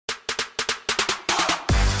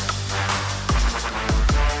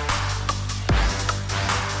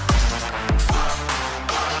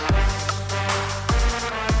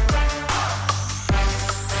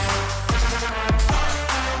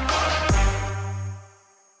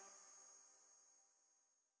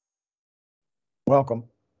Welcome.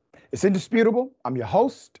 It's indisputable. I'm your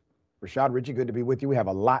host, Rashad Ritchie. Good to be with you. We have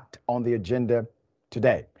a lot on the agenda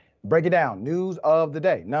today. Break it down. News of the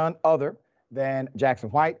day. None other than Jackson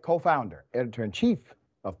White, co-founder, editor-in-chief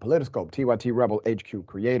of Politiscope, TYT Rebel HQ,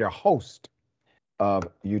 creator, host of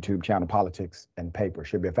YouTube channel Politics and Paper.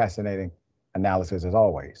 Should be a fascinating analysis as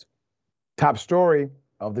always. Top story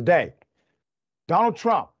of the day. Donald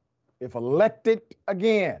Trump, if elected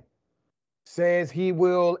again, says he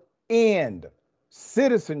will end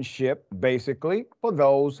citizenship, basically, for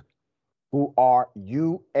those who are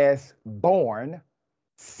U.S. born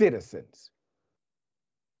citizens.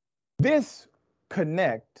 This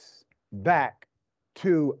connects back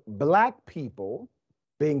to Black people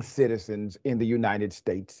being citizens in the United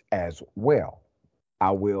States as well.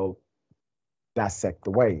 I will dissect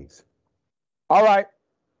the ways. All right,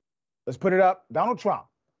 let's put it up. Donald Trump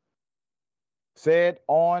said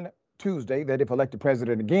on Tuesday that if elected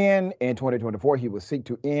president again in 2024, he will seek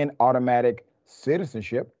to end automatic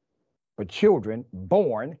citizenship for children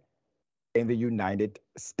born in the United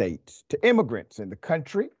States to immigrants in the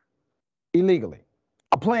country illegally.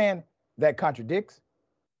 A plan that contradicts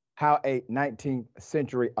how a 19th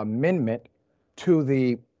century amendment to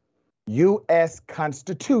the U.S.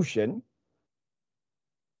 Constitution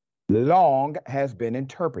long has been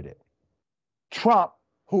interpreted. Trump,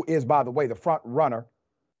 who is, by the way, the front runner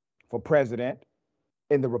for president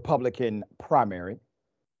in the Republican primary,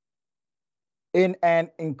 in an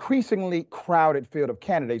increasingly crowded field of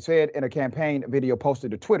candidates, said in a campaign video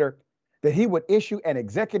posted to Twitter that he would issue an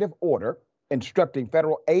executive order instructing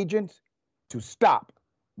federal agents to stop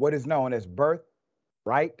what is known as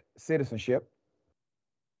birthright citizenship.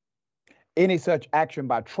 Any such action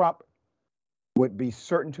by Trump would be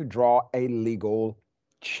certain to draw a legal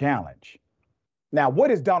challenge. Now,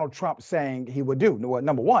 what is Donald Trump saying he would do? Well,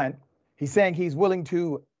 number one, he's saying he's willing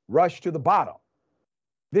to rush to the bottom.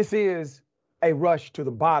 This is a rush to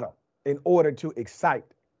the bottom in order to excite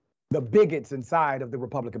the bigots inside of the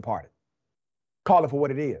Republican Party. Call it for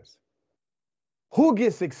what it is. Who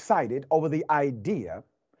gets excited over the idea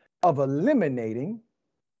of eliminating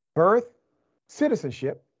birth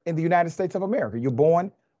citizenship in the United States of America? You're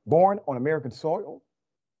born on American soil.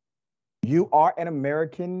 You are an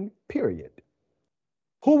American, period.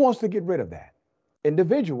 Who wants to get rid of that?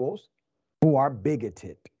 Individuals who are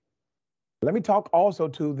bigoted. Let me talk also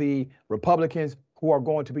to the Republicans who are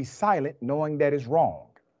going to be silent knowing that is wrong.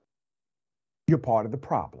 You're part of the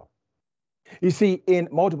problem. You see, in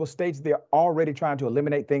multiple states, they're already trying to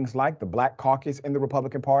eliminate things like the Black caucus in the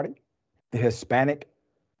Republican Party, the Hispanic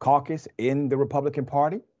caucus in the Republican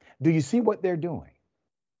Party. Do you see what they're doing?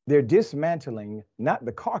 They're dismantling not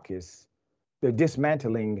the caucus, they're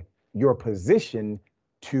dismantling your position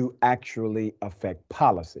to actually affect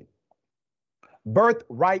policy.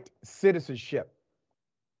 Birthright citizenship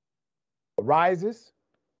arises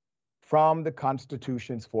from the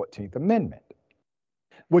Constitution's 14th Amendment,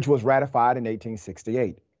 which was ratified in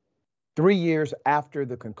 1868, 3 years after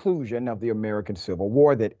the conclusion of the American Civil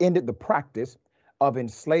War that ended the practice of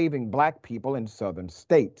enslaving Black people in southern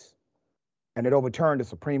states. And it overturned a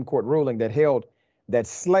Supreme Court ruling that held that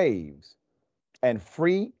slaves and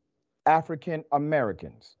free African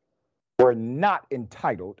Americans were not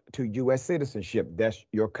entitled to U.S. citizenship. That's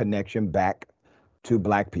your connection back to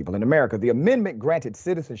Black people in America. The amendment granted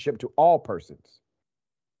citizenship to all persons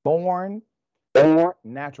born or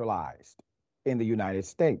naturalized in the United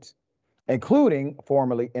States, including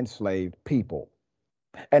formerly enslaved people,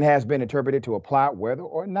 and has been interpreted to apply whether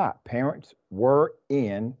or not parents were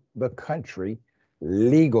in the country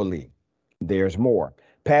legally. There's more.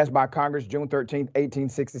 Passed by Congress June 13,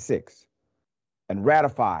 1866, and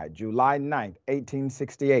ratified July 9,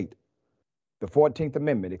 1868. The 14th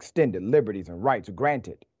Amendment extended liberties and rights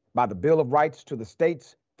granted by the Bill of Rights to the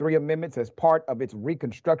states, 3 amendments as part of its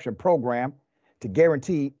Reconstruction program to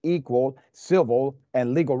guarantee equal civil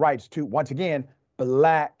and legal rights to, once again,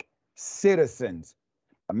 Black citizens.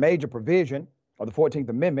 A major provision of the 14th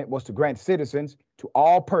Amendment was to grant citizens to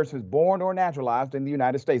all persons born or naturalized in the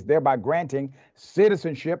United States, thereby granting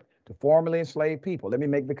citizenship to formerly enslaved people. Let me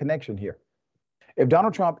make the connection here. If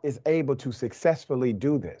Donald Trump is able to successfully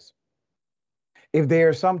do this, if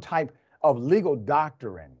there's some type of legal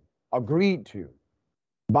doctrine agreed to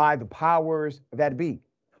by the powers that be,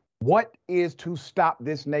 what is to stop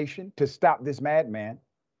this nation, to stop this madman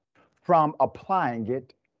from applying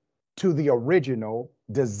it to the original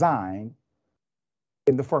design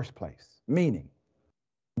in the first place? Meaning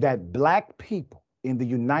that Black people in the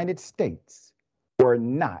United States were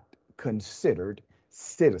not considered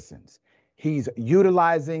citizens. He's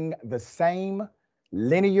utilizing the same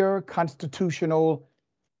linear constitutional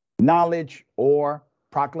knowledge, or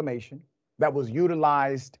proclamation that was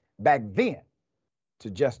utilized back then to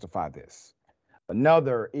justify this.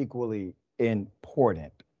 Another equally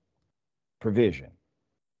important provision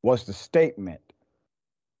was the statement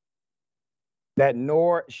that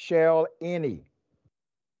nor shall any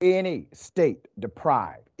state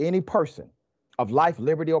deprive any person of life,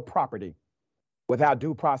 liberty, or property without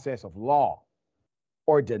due process of law,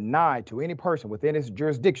 or deny to any person within its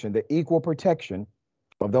jurisdiction the equal protection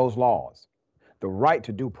of those laws. The right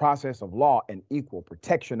to due process of law and equal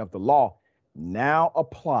protection of the law now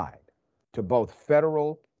applied to both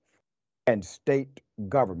federal and state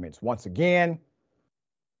governments. Once again,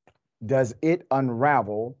 does it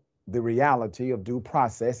unravel the reality of due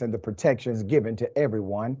process and the protections given to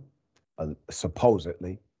everyone,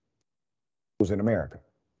 supposedly, who's in America?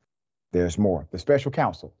 There's more. The special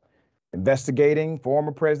counsel investigating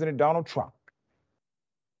former President Donald Trump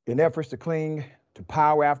in efforts to cling to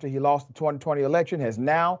power after he lost the 2020 election has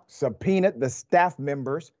now subpoenaed the staff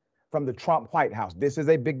members from the Trump White House. This is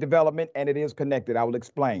a big development and it is connected. I will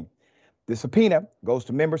explain. The subpoena goes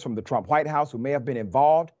to members from the Trump White House who may have been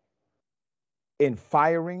involved in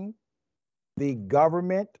firing the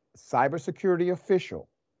government cybersecurity official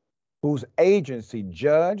whose agency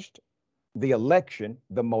judged the election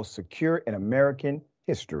the most secure in American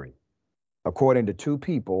history, according to two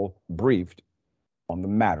people briefed on the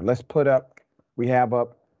matter. We have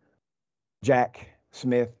up Jack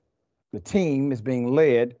Smith. The team is being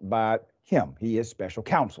led by him. He is special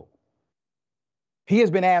counsel. He has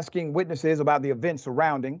been asking witnesses about the events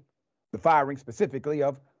surrounding the firing, specifically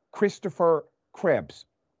of Christopher Krebs,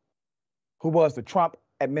 who was the Trump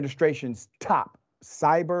administration's top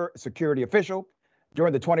cyber security official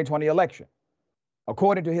during the 2020 election.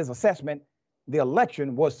 According to his assessment, the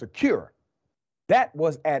election was secure. That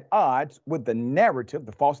was at odds with the narrative,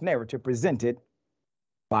 the false narrative presented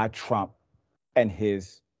by Trump and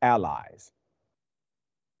his allies.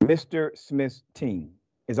 Mr. Smith's team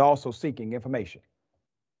is also seeking information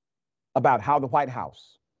about how the White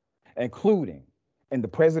House, including in the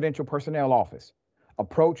Presidential Personnel Office,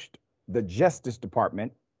 approached the Justice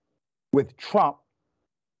Department with Trump,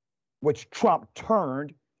 which Trump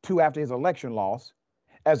turned to after his election loss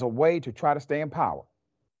as a way to try to stay in power.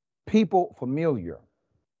 People familiar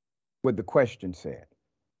with the question said.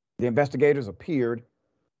 The investigators appear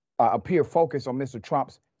focused on Mr.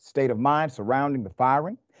 Trump's state of mind surrounding the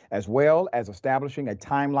firing, as well as establishing a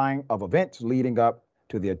timeline of events leading up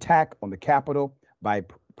to the attack on the Capitol by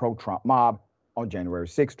pro-Trump mob on January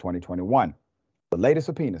 6, 2021. The latest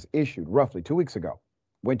subpoenas issued roughly 2 weeks ago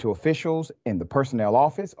went to officials in the personnel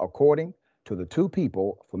office, according to the two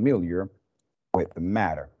people familiar with the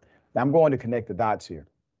matter. Now, I'm going to connect the dots here.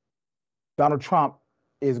 Donald Trump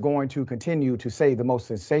is going to continue to say the most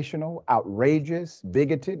sensational, outrageous,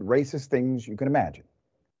 bigoted, racist things you can imagine.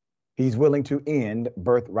 He's willing to end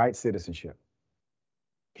birthright citizenship.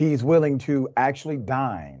 He's willing to actually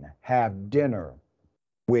dine, have dinner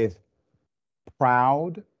with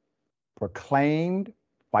proud, proclaimed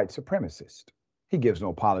white supremacists. He gives no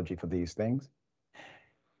apology for these things.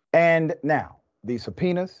 And now, these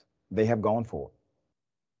subpoenas, they have gone forward.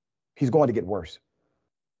 He's going to get worse.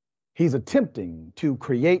 He's attempting to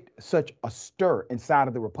create such a stir inside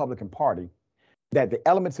of the Republican Party that the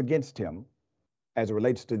elements against him, as it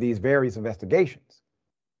relates to these various investigations,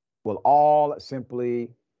 will all simply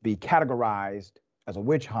be categorized as a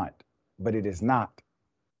witch hunt, but it is not.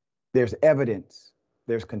 There's evidence,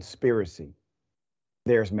 there's conspiracy,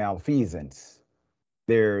 there's malfeasance,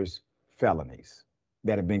 there's felonies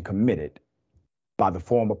that have been committed by the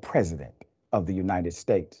former president of the United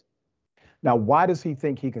States. Now, why does he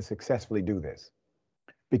think he can successfully do this?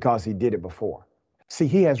 Because he did it before. See,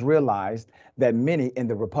 he has realized that many in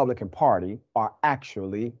the Republican Party are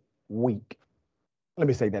actually weak. Let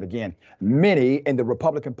me say that again. Many in the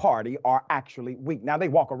Republican Party are actually weak. Now, they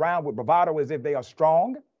walk around with bravado as if they are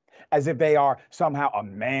strong, as if they are somehow a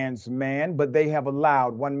man's man, but they have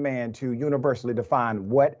allowed one man to universally define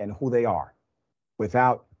what and who they are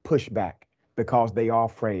without pushback because they are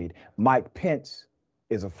afraid. Mike Pence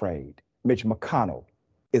is afraid. Mitch McConnell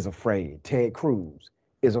is afraid. Ted Cruz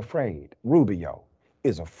is afraid. Rubio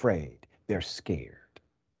is afraid. They're scared.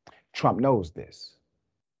 Trump knows this.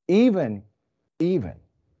 Even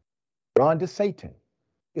Ron DeSantis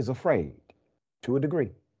is afraid to a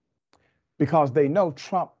degree because they know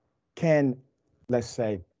Trump can, let's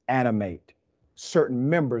say, animate certain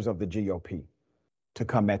members of the GOP to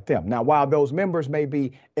come at them. Now, while those members may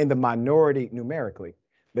be in the minority numerically,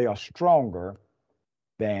 they are stronger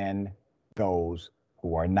than those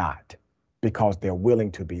who are not because they're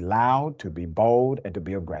willing to be loud, to be bold, and to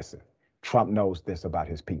be aggressive. Trump knows this about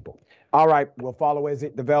his people. All right, we'll follow as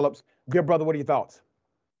it develops. Good brother, what are your thoughts?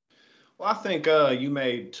 Well, I think you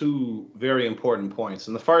made two very important points.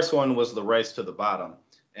 And the first one was the race to the bottom.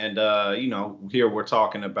 And, here we're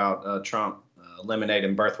talking about Trump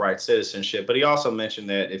eliminating birthright citizenship. But he also mentioned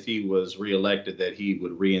that if he was reelected, that he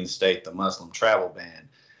would reinstate the Muslim travel ban.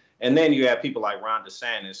 And then you have people like Ron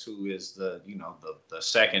DeSantis, who is the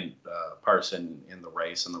second person in the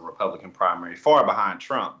race in the Republican primary, far behind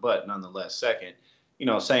Trump, but nonetheless second.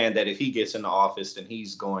 Saying that if he gets into office, then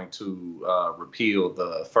he's going to repeal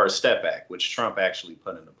the First Step Act, which Trump actually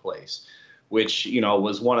put into place, which,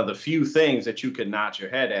 was one of the few things that you could nod your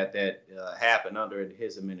head at that happened under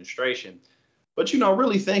his administration. But,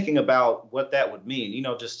 really thinking about what that would mean,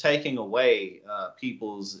 just taking away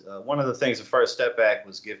people's one of the things the First Step Act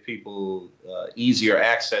was give people easier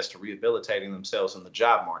access to rehabilitating themselves in the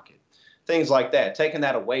job market. Things like that, taking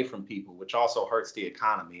that away from people, which also hurts the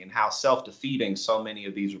economy, and how self-defeating so many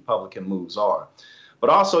of these Republican moves are.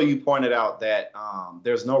 But also you pointed out that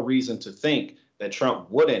there's no reason to think that Trump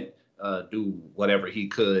wouldn't do whatever he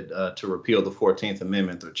could to repeal the 14th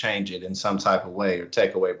Amendment or change it in some type of way or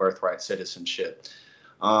take away birthright citizenship,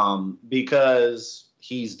 because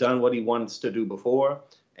he's done what he wants to do before.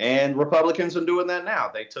 And Republicans are doing that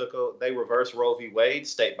now. They reversed Roe v. Wade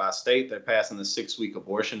state by state. They're passing the 6-week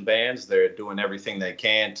abortion bans. They're doing everything they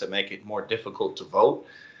can to make it more difficult to vote.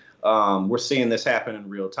 We're seeing this happen in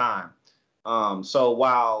real time. So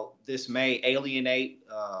while this may alienate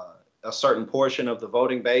a certain portion of the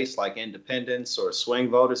voting base, like independents or swing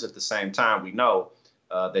voters, at the same time, we know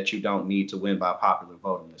that you don't need to win by popular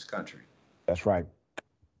vote in this country. That's right.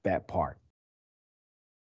 That part.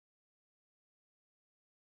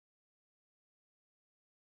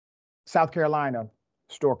 South Carolina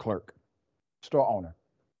store clerk, store owner,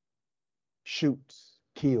 shoots,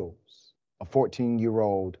 kills a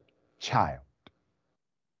 14-year-old child,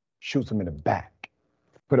 shoots him in the back.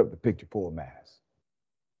 Put up the picture full mass.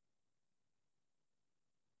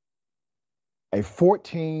 A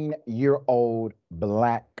 14-year-old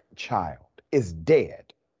black child is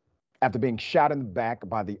dead after being shot in the back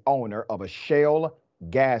by the owner of a Shell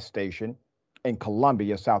gas station in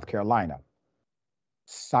Columbia, South Carolina.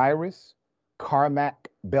 Cyrus Carmack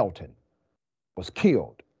Belton was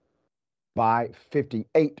killed by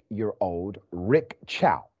 58-year-old Rick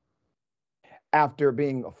Chow after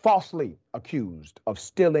being falsely accused of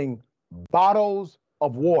stealing bottles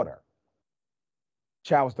of water.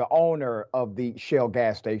 Chow was the owner of the Shell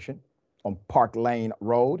gas station on Park Lane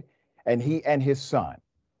Road, and he and his son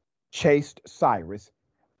chased Cyrus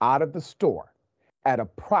out of the store at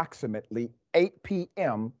approximately 8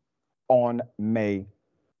 p.m. on May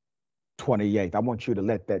 28th. I want you to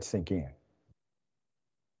let that sink in.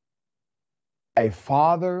 A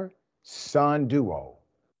father-son duo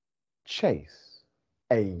chase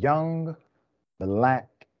a young black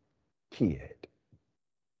kid,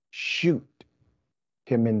 shoot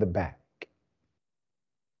him in the back.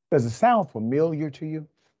 Does it sound familiar to you?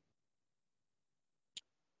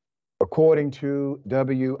 According to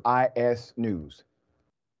WIS News,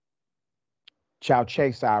 Chow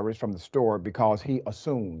chased Cyrus from the store because he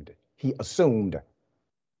assumed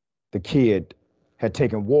the kid had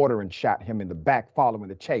taken water and shot him in the back following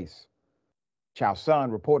the chase. Chow's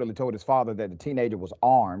son reportedly told his father that the teenager was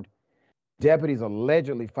armed. Deputies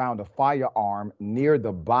allegedly found a firearm near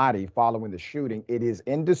the body following the shooting. It is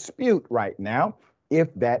in dispute right now if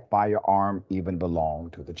that firearm even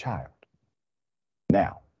belonged to the child.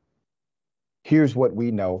 Now, here's what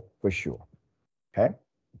we know for sure, okay?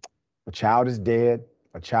 A child is dead,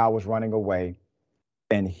 a child was running away,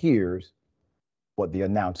 and here's what the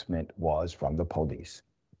announcement was from the police.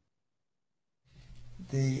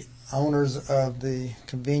 The owners of the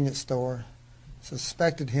convenience store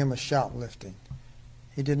suspected him of shoplifting.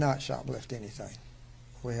 He did not shoplift anything.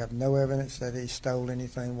 We have no evidence that he stole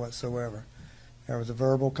anything whatsoever. There was a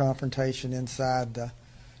verbal confrontation inside the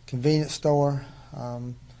convenience store.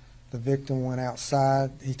 The victim went outside.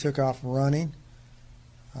 He took off running.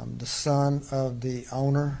 The son of the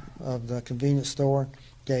owner of the convenience store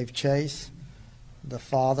gave chase. The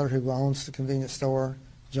father, who owns the convenience store,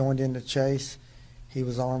 joined in the chase. He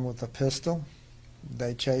was armed with a pistol.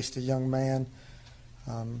 They chased a young man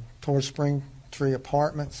towards Springtree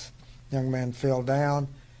Apartments. The young man fell down.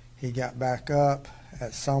 He got back up.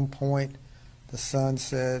 At some point, the son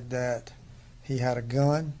said that he had a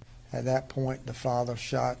gun. At that point, the father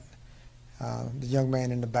shot the young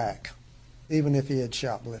man in the back. Even if he had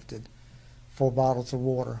shoplifted 4 bottles of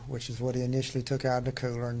water, which is what he initially took out of the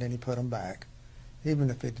cooler, and then he put them back. Even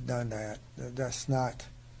if he'd done that, that's not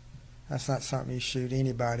That's not something you shoot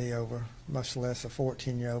anybody over, much less a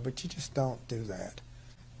 14-year-old, but you just don't do that.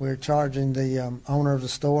 We're charging the owner of the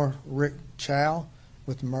store, Rick Chow,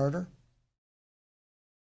 with murder.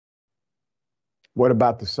 What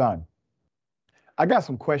about the son? I got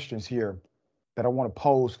some questions here that I want to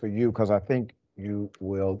pose for you because I think you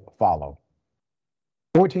will follow.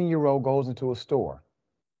 14-year-old goes into a store.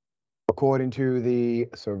 According to the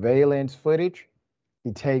surveillance footage,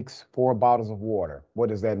 he takes 4 bottles of water. What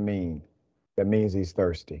does that mean? That means he's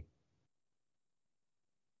thirsty.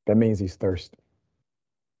 That means he's thirsty.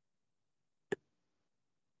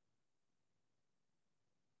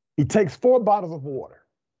 He takes 4 bottles of water.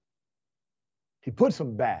 He puts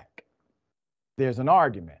them back. There's an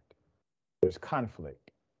argument. There's conflict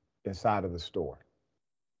inside of the store.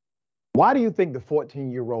 Why do you think the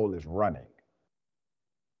 14-year-old is running?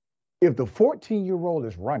 If the 14-year-old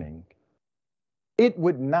is running, it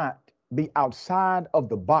would not be outside of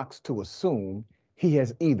the box to assume he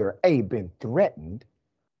has either A, been threatened,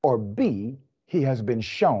 or B, he has been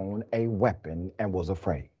shown a weapon and was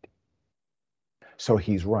afraid. So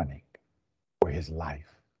he's running for his life.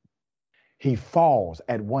 He falls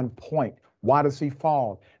at one point. Why does he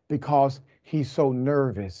fall? Because he's so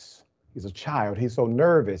nervous. He's a child. He's so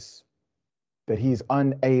nervous that he's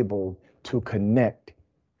unable to connect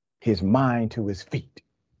his mind to his feet.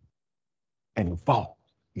 And he falls.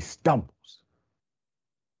 He stumbles.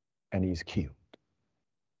 And he's killed.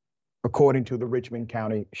 According to the Richmond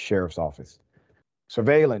County Sheriff's Office,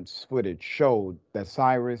 surveillance footage showed that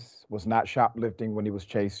Cyrus was not shoplifting when he was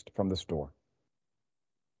chased from the store.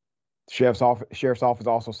 Sheriff's Office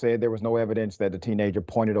also said there was no evidence that the teenager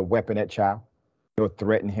pointed a weapon at Chow or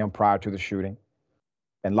threatened him prior to the shooting.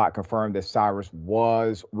 And Lott confirmed that Cyrus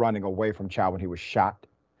was running away from Chow when he was shot.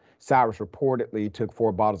 Cyrus reportedly took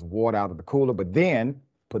 4 bottles of water out of the cooler, but then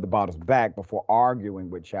put the bottles back before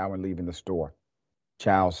arguing with Chow and leaving the store.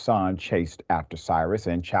 Chow's son chased after Cyrus,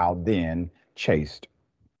 and Chow then chased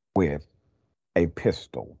with a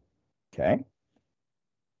pistol. Okay?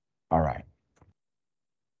 All right.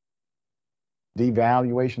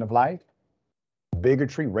 Devaluation of life,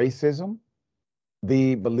 bigotry, racism,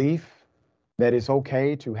 the belief that it's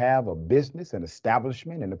okay to have a business, an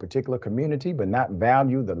establishment in a particular community, but not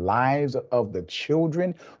value the lives of the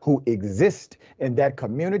children who exist in that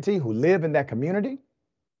community, who live in that community.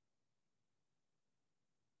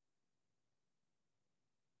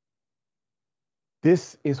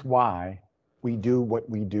 This is why we do what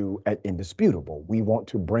we do at Indisputable. We want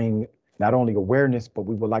to bring not only awareness, but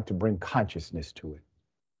we would like to bring consciousness to it.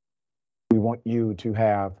 We want you to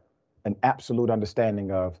have an absolute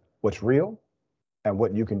understanding of what's real and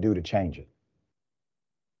what you can do to change it.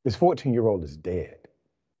 This 14-year-old is dead.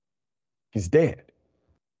 He's dead.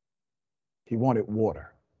 He wanted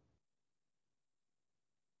water.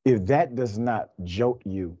 If that does not jolt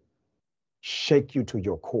you, shake you to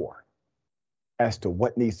your core as to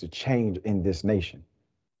what needs to change in this nation,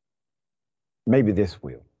 maybe this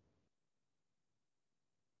will.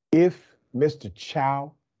 If Mr.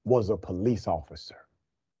 Chow was a police officer,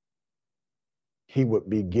 he would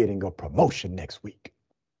be getting a promotion next week.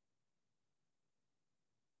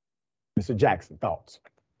 Mr. Jackson, thoughts?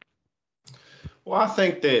 Well, I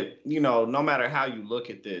think that, no matter how you look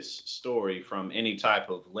at this story from any type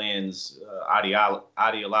of lens,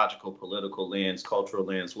 ideological, political lens, cultural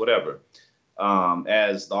lens, whatever,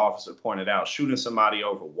 as the officer pointed out, shooting somebody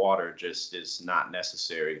over water just is not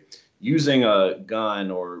necessary. Using a gun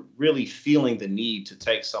or really feeling the need to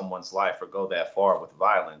take someone's life or go that far with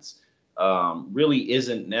violence really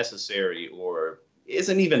isn't necessary or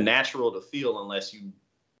isn't even natural to feel unless you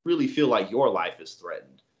really feel like your life is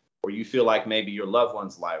threatened or you feel like maybe your loved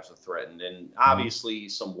ones' lives are threatened. And obviously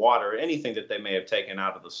some water, anything that they may have taken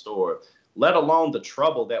out of the store, let alone the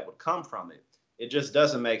trouble that would come from it. It just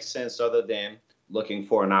doesn't make sense other than looking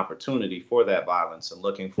for an opportunity for that violence and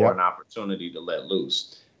looking for an opportunity to let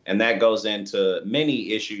loose. And that goes into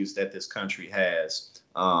many issues that this country has.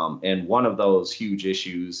 And one of those huge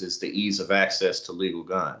issues is the ease of access to legal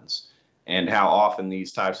guns and how often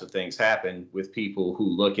these types of things happen with people who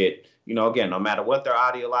look at, again, no matter what their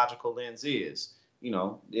ideological lens is,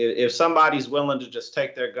 if somebody's willing to just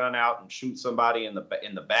take their gun out and shoot somebody in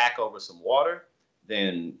the back over some water,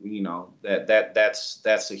 then,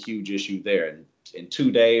 that's a huge issue there. And in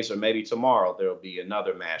 2 days or maybe tomorrow, there'll be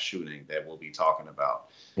another mass shooting that we'll be talking about.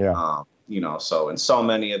 Yeah. So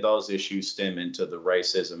many of those issues stem into the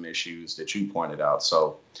racism issues that you pointed out.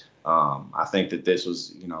 So I think that this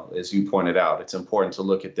was, as you pointed out, it's important to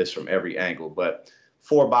look at this from every angle, but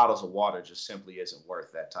 4 bottles of water just simply isn't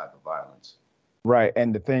worth that type of violence. Right.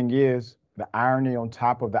 And the thing is, the irony on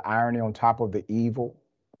top of the irony on top of the evil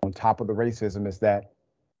on top of the racism is that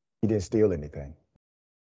he didn't steal anything.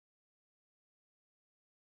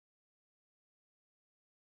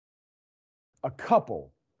 A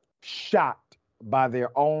couple shot by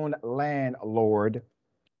their own landlord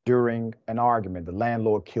during an argument. The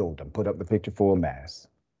landlord killed them. Put up the picture full mass.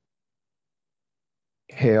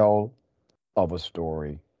 Hell of a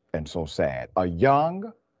story, and so sad. A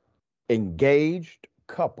young, engaged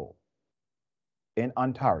couple in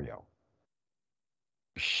Ontario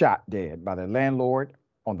shot dead by their landlord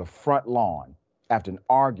on the front lawn after an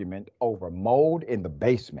argument over mold in the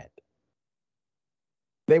basement.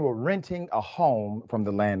 They were renting a home from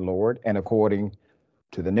the landlord, and according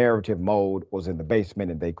to the narrative, mold was in the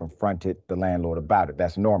basement and they confronted the landlord about it.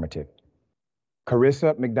 That's normative.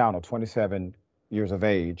 Carissa McDonald, 27 years of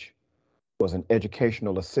age, was an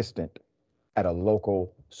educational assistant at a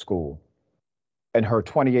local school. And her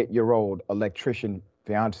 28-year-old electrician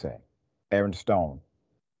fiance, Aaron Stone,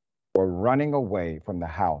 were running away from the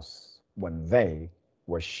house when they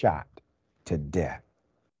were shot to death.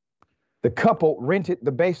 The couple rented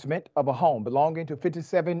the basement of a home belonging to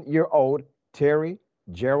 57-year-old Terry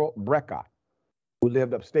Gerald Brecott, who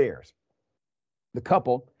lived upstairs. The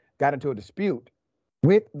couple got into a dispute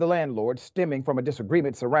with the landlord stemming from a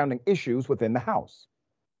disagreement surrounding issues within the house,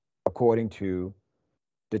 according to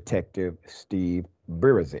Detective Steve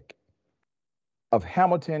Birizik of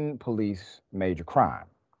Hamilton Police Major Crime.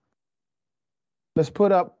 Let's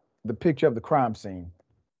put up the picture of the crime scene.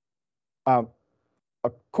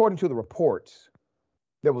 According to the reports,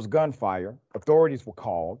 there was gunfire. Authorities were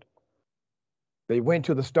called. They went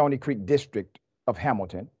to the Stony Creek district of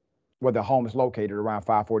Hamilton, where the home is located, around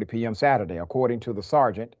 5:40 p.m. Saturday. According to the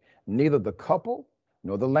sergeant, neither the couple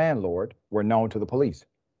nor the landlord were known to the police,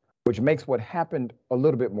 which makes what happened a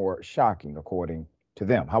little bit more shocking, according to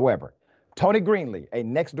them. However, Tony Greenlee, a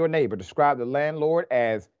next-door neighbor, described the landlord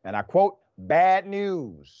as, and I quote, bad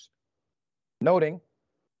news, noting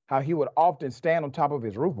how he would often stand on top of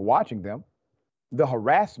his roof watching them. The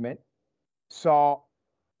harassment saw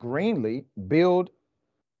Greenlee build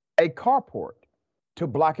a carport to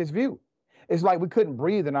block his view. It's like we couldn't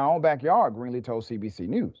breathe in our own backyard, Greenlee told CBC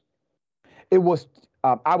News. I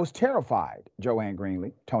was terrified, Joanne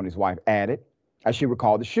Greenlee, Tony's wife, added, as she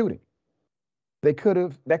recalled the shooting. That could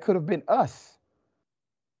have been us.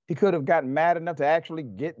 He could have gotten mad enough to actually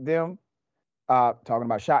get them talking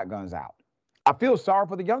about shotguns out. I feel sorry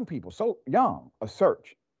for the young people, so young. A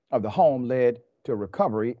search of the home led to a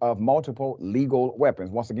recovery of multiple legal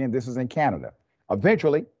weapons. Once again, this is in Canada.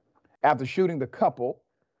 Eventually, after shooting the couple,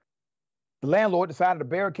 the landlord decided to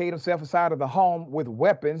barricade himself inside of the home with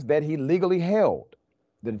weapons that he legally held.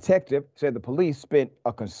 The detective said the police spent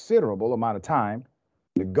a considerable amount of time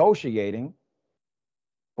negotiating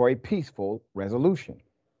for a peaceful resolution,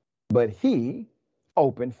 but he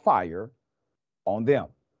opened fire on them.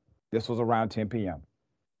 This was around 10 p.m.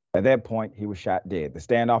 At that point, he was shot dead. The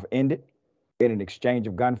standoff ended in an exchange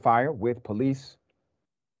of gunfire with police,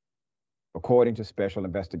 according to Special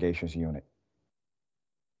Investigations Unit.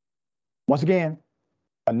 Once again,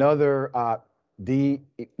 another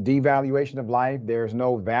devaluation of life. There's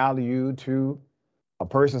no value to a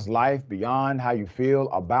person's life beyond how you feel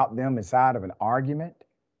about them inside of an argument.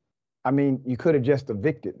 I mean, you could have just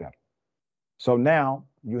evicted them. So now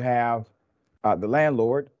you have the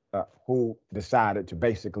landlord who decided to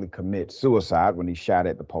basically commit suicide when he shot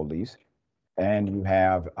at the police. And you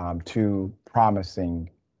have two promising,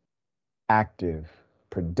 active,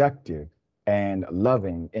 productive, and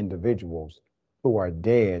loving individuals who are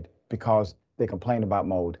dead because they complain about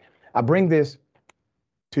mold. I bring this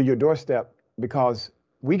to your doorstep because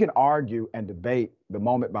we can argue and debate the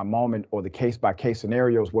moment by moment or the case by case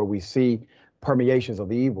scenarios where we see permeations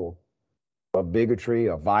of evil, of bigotry,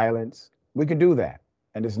 of violence. We can do that.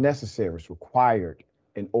 And it's necessary, it's required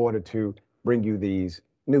in order to bring you these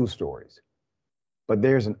news stories. But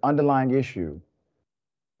there's an underlying issue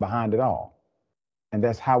behind it all. And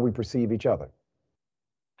that's how we perceive each other.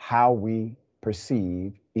 How we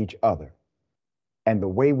perceive each other. And the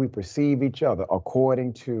way we perceive each other,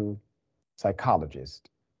 according to psychologists,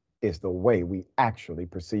 is the way we actually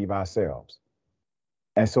perceive ourselves.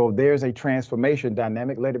 And so if there's a transformation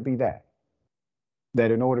dynamic, let it be that.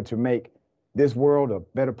 That in order to make this world a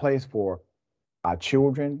better place for our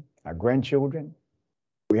children, our grandchildren,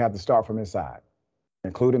 we have to start from inside,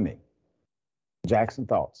 including me. Jackson,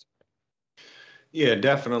 thoughts? Yeah,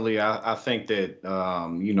 definitely. I think that,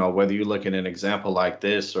 whether you look at an example like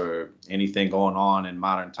this or anything going on in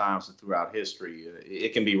modern times and throughout history,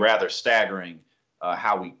 it can be rather staggering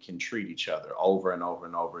how we can treat each other over and over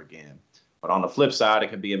and over again. But on the flip side, it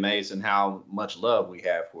can be amazing how much love we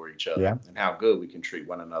have for each other and how good we can treat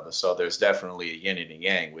one another. So there's definitely a yin and a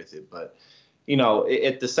yang with it. But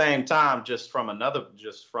at the same time, just from another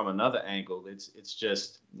angle, it's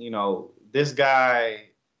just, this guy,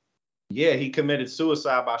 yeah, he committed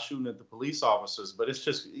suicide by shooting at the police officers, but it's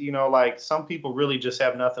just, like some people really just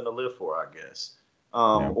have nothing to live for, I guess,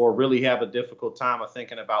 or really have a difficult time of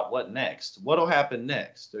thinking about what next, what'll happen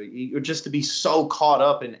next, or just to be so caught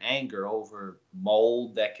up in anger over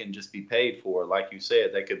mold that can just be paid for. Like you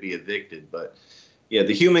said, they could be evicted, but yeah,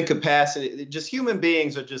 the human capacity, just human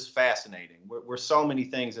beings are just fascinating. We're so many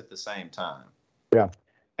things at the same time. Yeah.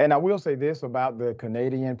 And I will say this about the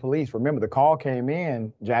Canadian police. Remember, the call came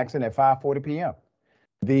in, Jackson, at 5:40 p.m.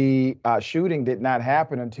 The shooting did not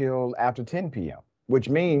happen until after 10 p.m., which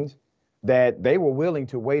means that they were willing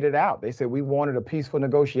to wait it out. They said, we wanted a peaceful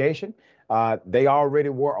negotiation. They already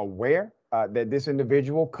were aware that this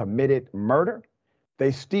individual committed murder.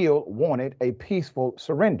 They still wanted a peaceful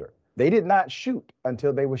surrender. They did not shoot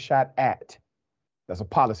until they were shot at. That's a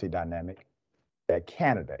policy dynamic that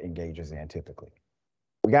Canada engages in typically.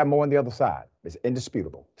 We got more on the other side. It's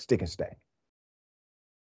indisputable. Stick and stay.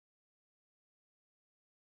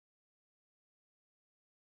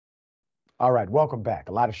 All right, welcome back.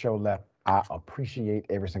 A lot of show left. I appreciate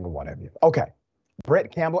every single one of you. Okay,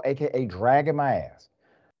 Brett Campbell, AKA Dragging My Ass.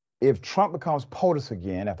 If Trump becomes POTUS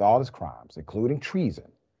again after all his crimes, including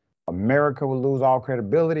treason, America will lose all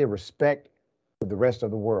credibility and respect with the rest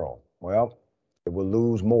of the world. Well, it will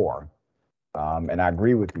lose more. And I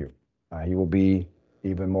agree with you. He will be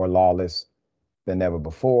even more lawless than ever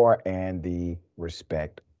before, and the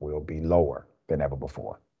respect will be lower than ever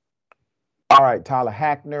before. All right, Tyler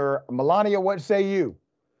Hackner. Melania, what say you?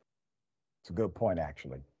 It's a good point,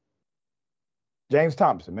 actually. James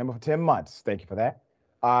Thompson, member for 10 months. Thank you for that.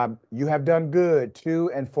 You have done good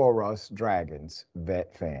to and for us, Dragons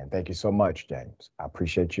vet fan. Thank you so much, James. I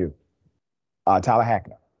appreciate you. Tyler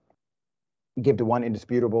Hackner. Give to one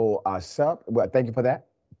indisputable sub. Well, thank you for that.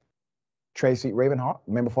 Tracy Ravenhart,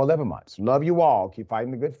 member for 11 months. Love you all. Keep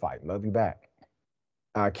fighting the good fight. Love you back.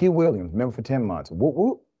 Key Williams, member for 10 months. Whoop,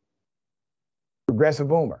 whoop. Progressive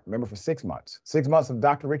Boomer, member for 6 months. 6 months of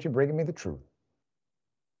Dr. Richard bringing me the truth.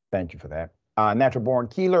 Thank you for that. Natural Born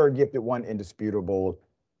Keeler gifted one indisputable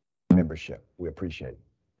membership. We appreciate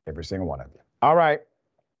every single one of you. All right.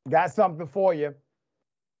 Got something for you.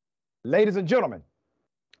 Ladies and gentlemen,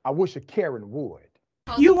 I wish a Karen would.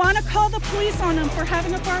 You want to call the police on them for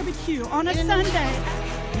having a barbecue on a Sunday.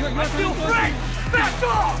 I feel free! Back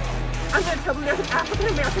off! I'm going to tell them there's an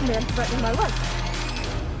African-American man threatening my life.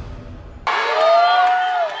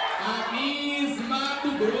 A Miss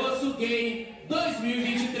Mato Grosso Gay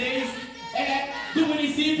 2023 é do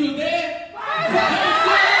município de Valência!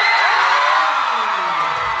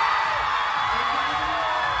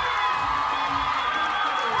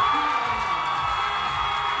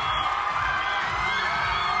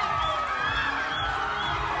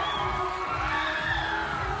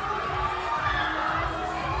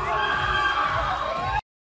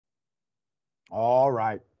 All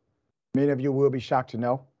right. Many of you will be shocked to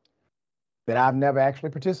know that I've never actually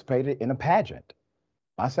participated in a pageant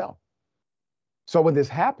myself. So when this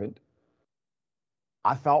happened,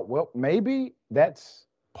 I thought, well, maybe that's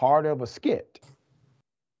part of a skit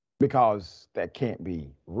because that can't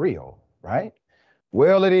be real, right?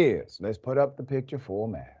 Well, it is. Let's put up the picture full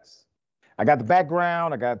mass. I got the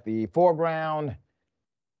background, I got the foreground,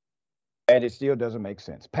 and it still doesn't make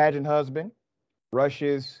sense. Pageant husband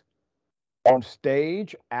rushes on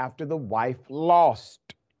stage after the wife lost.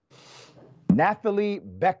 Nathalie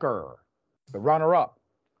Becker, the runner-up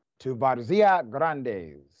to Várzea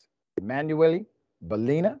Grande's Emanuele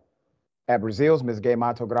Bellina at Brazil's Miss Gay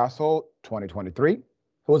Mato Grosso 2023,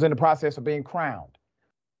 who was in the process of being crowned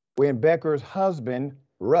when Becker's husband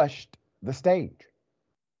rushed the stage.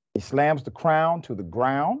 He slams the crown to the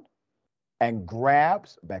ground and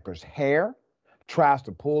grabs Becker's hair, tries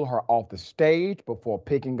to pull her off the stage before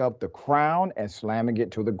picking up the crown and slamming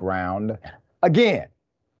it to the ground again.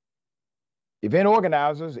 Event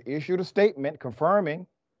organizers issued a statement confirming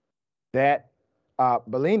that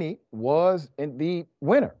Bellini was the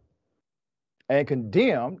winner and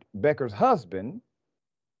condemned Becker's husband,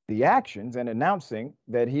 the actions, and announcing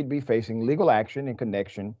that he'd be facing legal action in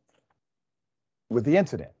connection with the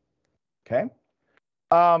incident. Okay?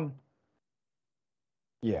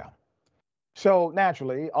 Yeah. So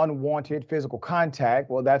naturally, unwanted physical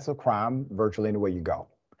contact, well, that's a crime virtually anywhere you go.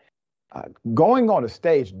 Going on a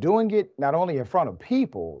stage, doing it not only in front of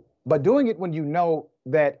people, but doing it when you know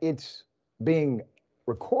that it's being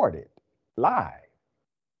recorded live,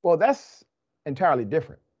 well, that's entirely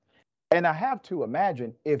different. And I have to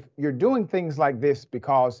imagine if you're doing things like this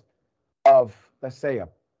because of, let's say, a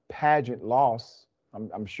pageant loss,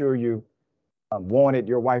 I'm sure you wanted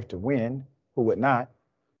your wife to win, who would not?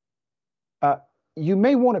 You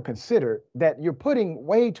may want to consider that you're putting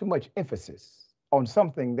way too much emphasis on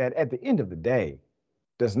something that at the end of the day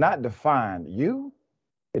does not define you,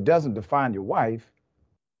 it doesn't define your wife,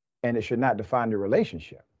 and it should not define your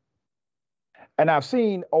relationship. And I've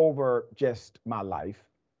seen over just my life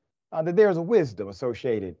that there's a wisdom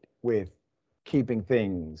associated with keeping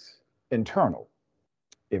things internal.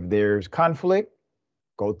 If there's conflict,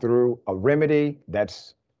 go through a remedy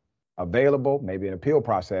that's available, maybe an appeal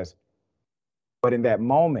process. But in that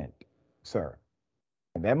moment, sir,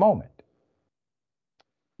 in that moment,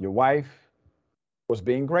 your wife was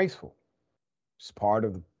being graceful. It's part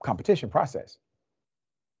of the competition process.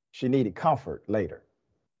 She needed comfort later.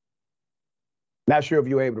 Not sure if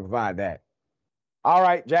you were able to provide that. All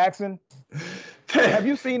right, Jackson, have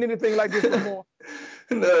you seen anything like this before?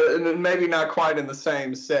 No, maybe not quite in the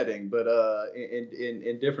same setting, but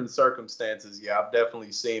in different circumstances, yeah, I've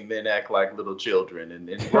definitely seen men act like little children,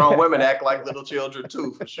 and grown women act like little children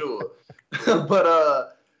too, for sure.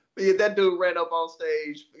 But yeah, that dude ran up on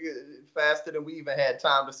stage faster than we even had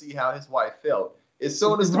time to see how his wife felt. As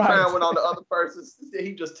soon as the crown went on the other person,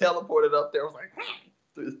 he just teleported up there, was like,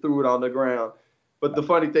 threw it on the ground. But the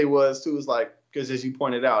funny thing was, too, is like, because as you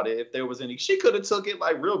pointed out, if there was any, she could have took it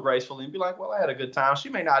like real gracefully and be like, well, I had a good time. She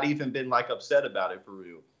may not even been like upset about it for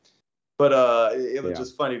real. But it was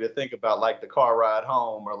just funny to think about, like the car ride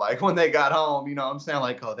home, or like when they got home, you know what I'm saying?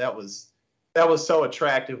 Like, oh, that was so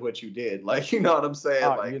attractive what you did. Like, you know what I'm saying?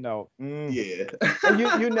 Like, you know, yeah.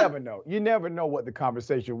 you never know. You never know what the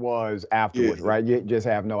conversation was afterwards, right? You just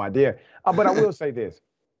have no idea. But I will say this.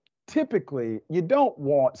 Typically, you don't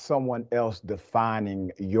want someone else defining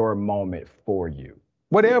your moment for you,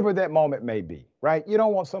 whatever that moment may be, right? You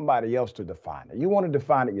don't want somebody else to define it. You want to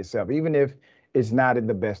define it yourself, even if it's not in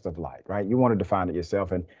the best of light, right? You want to define it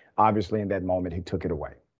yourself. And obviously in that moment, he took it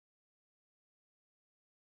away.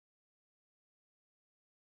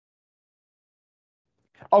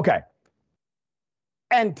 Okay.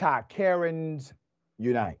 Anti-Karens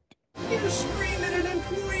unite. You're screaming at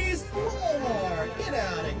employees more. Get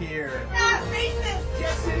out of here. That's racist.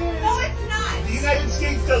 Yes, it is. No, it's not. The United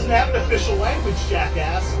States doesn't have an official language,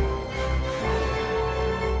 jackass.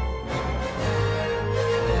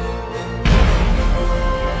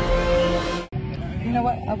 You know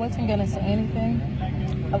what? I wasn't going to say anything.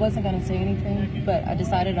 But I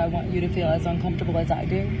decided I want you to feel as uncomfortable as I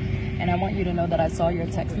do. And I want you to know that I saw your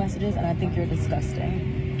text messages and I think you're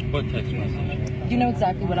disgusting. What text message? You know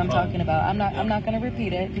exactly what I'm talking about. I'm not going to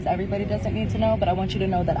repeat it because everybody doesn't need to know, but I want you to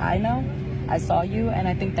know that I know. I saw you and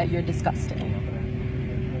I think that you're disgusting.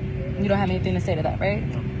 You don't have anything to say to that, right?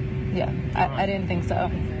 Yeah, I didn't think so.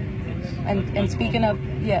 And speaking of,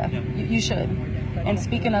 yeah, you should. And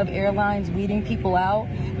speaking of airlines weeding people out,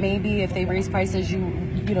 maybe if they raise prices, you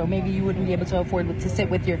know, maybe you wouldn't be able to afford to sit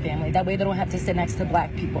with your family. That way they don't have to sit next to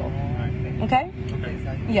black people. Okay?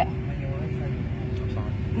 Yeah.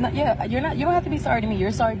 No, yeah, you don't have to be sorry to me.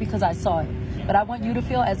 You're sorry because I saw it. But I want you to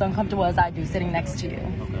feel as uncomfortable as I do sitting next to you.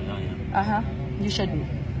 Uh-huh. You should be.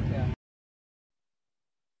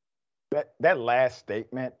 That last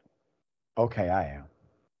statement, okay, I am.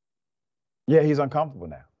 Yeah, he's uncomfortable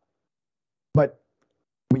now. But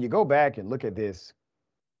when you go back and look at this,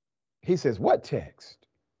 he says, what text?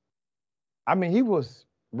 I mean, he was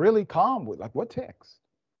really calm with, like, what text?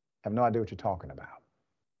 I have no idea what you're talking about.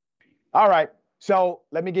 All right, so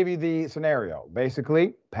let me give you the scenario.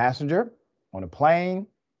 Basically, passenger on a plane,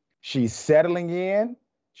 she's settling in,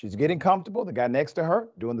 she's getting comfortable, the guy next to her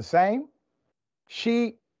doing the same.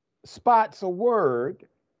 She spots a word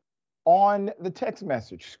on the text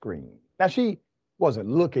message screen. Now, she wasn't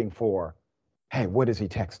looking for, hey, what is he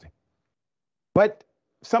texting? But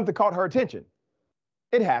something caught her attention.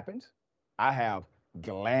 It happens. I have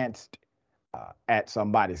glanced at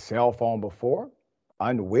somebody's cell phone before,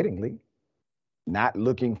 unwittingly, not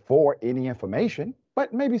looking for any information,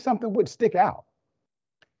 but maybe something would stick out.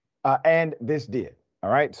 And this did. All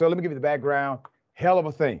right. So let me give you the background. Hell of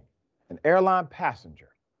a thing. An airline passenger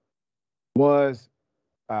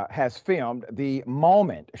has filmed the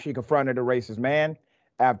moment she confronted a racist man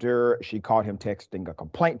after she caught him texting a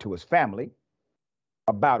complaint to his family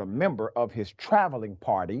about a member of his traveling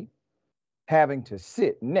party having to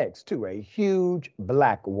sit next to a huge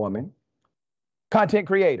black woman. Content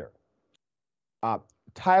creator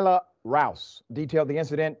Tyler Rouse detailed the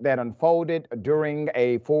incident that unfolded during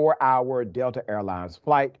a 4-hour Delta Airlines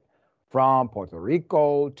flight from Puerto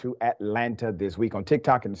Rico to Atlanta this week on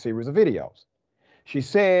TikTok in a series of videos. She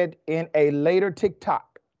said in a later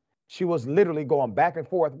TikTok, she was literally going back and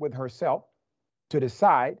forth with herself to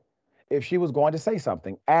decide if she was going to say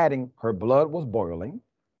something, adding her blood was boiling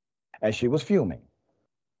and she was fuming.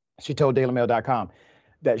 She told DailyMail.com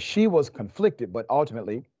that she was conflicted, but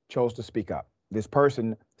ultimately chose to speak up. This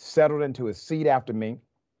person settled into his seat after me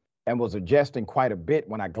and was adjusting quite a bit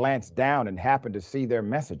when I glanced down and happened to see their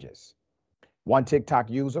messages. One TikTok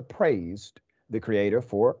user praised the creator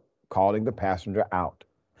for calling the passenger out.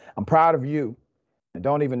 I'm proud of you and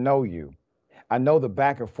don't even know you. I know the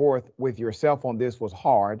back and forth with yourself on this was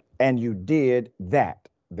hard, and you did that,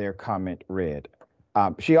 their comment read.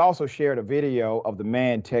 She also shared a video of the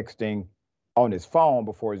man texting on his phone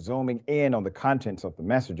before zooming in on the contents of the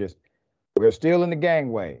messages. We're still in the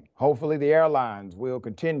gangway. Hopefully the airlines will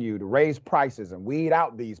continue to raise prices and weed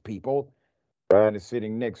out these people. Brian is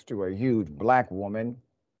sitting next to a huge black woman,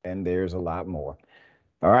 and there's a lot more.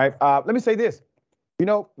 All right, let me say this. You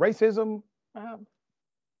know, racism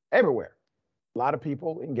everywhere. A lot of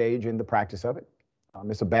people engage in the practice of it.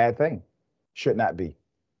 It's a bad thing. Should not be.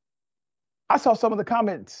 I saw some of the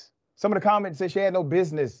comments. Some of the comments said she had no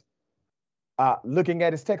business looking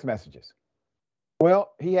at his text messages.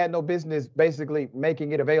 Well, he had no business basically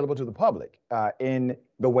making it available to the public in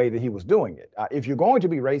the way that he was doing it. If you're going to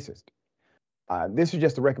be racist, this is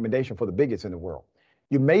just a recommendation for the bigots in the world.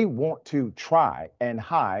 You may want to try and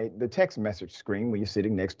hide the text message screen when you're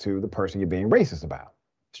sitting next to the person you're being racist about.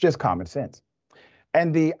 It's just common sense.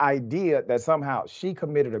 And the idea that somehow she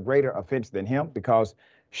committed a greater offense than him because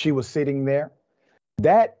she was sitting there,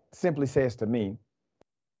 that simply says to me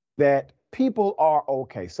that people are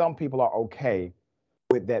okay. Some people are okay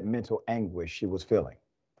with that mental anguish she was feeling.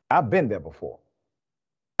 I've been there before.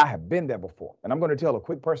 I have been there before. And I'm going to tell a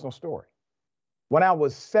quick personal story. When I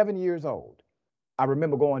was 7 years old, I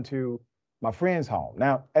remember going to my friend's home.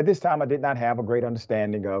 Now, at this time, I did not have a great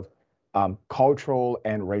understanding of cultural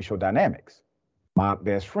and racial dynamics. My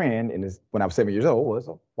best friend when I was 7 years old was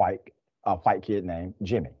a white kid named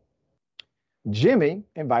Jimmy. Jimmy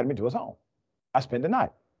invited me to his home. I spent the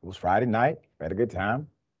night. It was Friday night. We had a good time.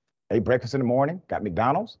 Ate breakfast in the morning, got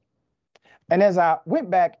McDonald's. And as I went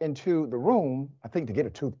back into the room, I think to get a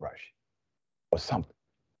toothbrush or something,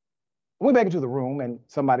 I went back into the room and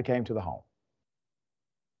somebody came to the home.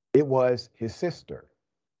 It was his sister.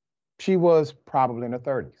 She was probably in her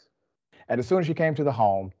 30s. And as soon as she came to the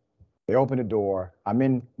home, they opened the door. I'm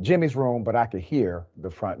in Jimmy's room, but I could hear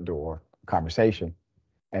the front door conversation.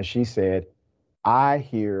 And she said, I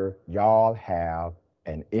hear y'all have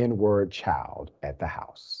an N-word child at the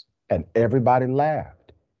house. And everybody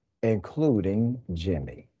laughed, including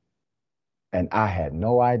Jimmy. And I had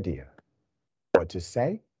no idea what to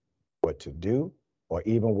say, what to do, or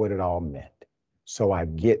even what it all meant. So I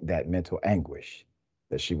get that mental anguish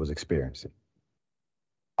that she was experiencing.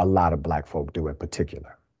 A lot of black folk do in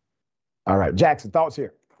particular. All right, Jackson, thoughts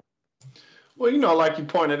here? Well, like you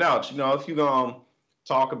pointed out, if you're going to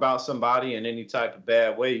talk about somebody in any type of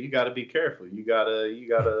bad way, you got to be careful. You got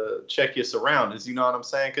to check your surroundings, you know what I'm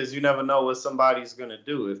saying? Because you never know what somebody's going to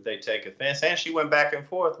do if they take offense. And she went back and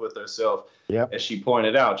forth with herself, as she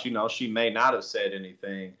pointed out. She may not have said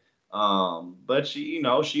anything, but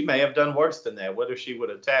she may have done worse than that, whether she would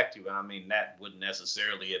have attacked you. And I mean, that wouldn't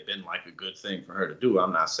necessarily have been like a good thing for her to do.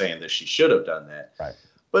 I'm not saying that she should have done that. Right.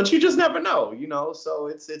 But you just never know, so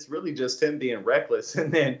it's really just him being reckless.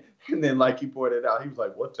 And then like he pointed out, he was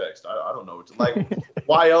like, what text? I don't know what to like.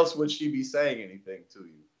 Why else would she be saying anything to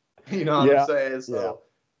you? You know what I'm saying?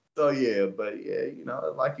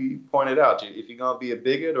 But like you pointed out, if you're going to be a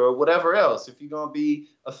bigot or whatever else, if you're going to be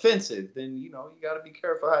offensive, then, you got to be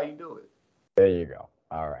careful how you do it. There you go.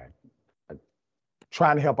 All right.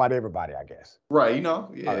 Trying to help out everybody, I guess. Right.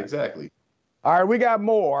 Right. Exactly. All right. We got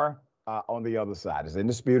more on the other side. It's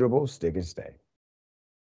indisputable. Stick and stay.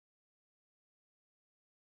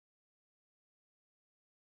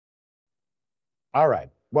 All right.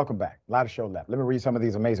 Welcome back. A lot of show left. Let me read some of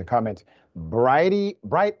these amazing comments. Bright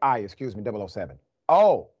Eye, 007.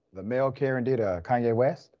 Oh, the mail Karen did Kanye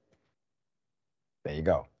West. There you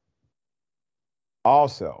go.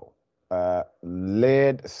 Also,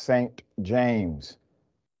 Led St. James.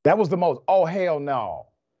 That was the most, oh, hell no,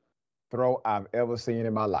 throw I've ever seen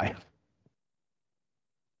in my life.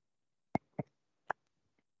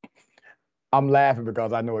 I'm laughing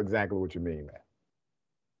because I know exactly what you mean, man.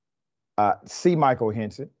 C. Michael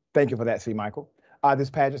Henson. Thank you for that, C. Michael. This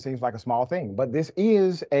pageant seems like a small thing, but this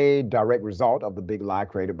is a direct result of the big lie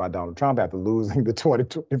created by Donald Trump after losing the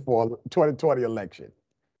 2020 election.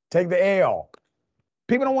 Take the L.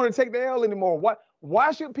 People don't want to take the L anymore.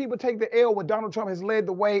 Why should people take the L when Donald Trump has led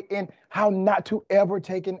the way in how not to ever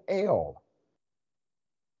take an L?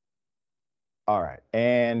 All right.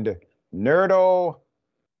 And Nerdopithecus.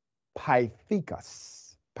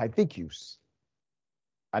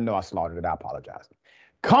 I know I slaughtered it. I apologize.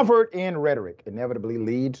 Comfort in rhetoric inevitably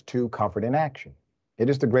leads to comfort in action. It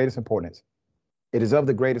is the greatest importance. It is of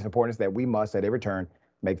the greatest importance that we must, at every turn,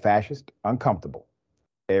 make fascists uncomfortable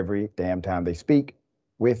every damn time they speak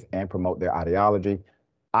with and promote their ideology.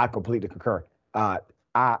 I completely concur. I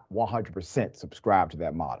 100% subscribe to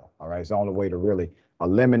that model. All right. It's the only way to really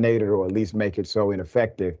eliminate it, or at least make it so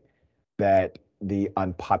ineffective that the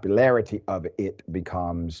unpopularity of it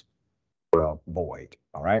becomes, well, void.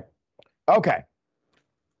 All right. Okay.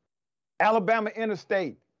 Alabama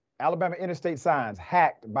interstate signs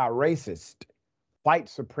hacked by racist, white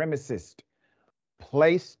supremacist,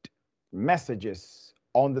 placed messages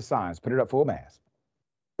on the signs. Put it up full mast.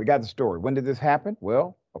 We got the story. When did this happen?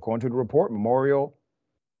 Well, according to the report, Memorial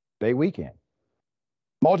Day weekend.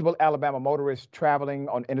 Multiple Alabama motorists traveling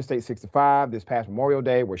on Interstate 65 this past Memorial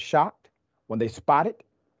Day were shocked when they spotted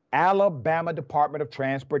Alabama Department of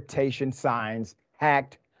Transportation signs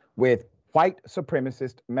hacked with white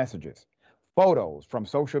supremacist messages. Photos from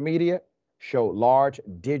social media show large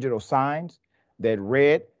digital signs that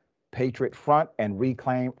read Patriot Front and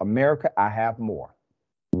Reclaim America, I Have More.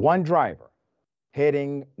 One driver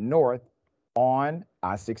heading north on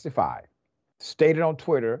I-65 stated on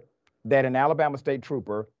Twitter that an Alabama state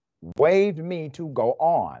trooper waved me to go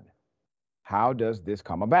on. How does this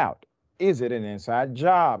come about? Is it an inside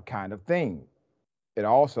job kind of thing? It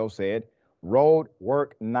also said road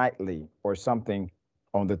work nightly or something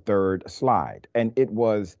on the third slide. And it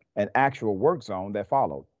was an actual work zone that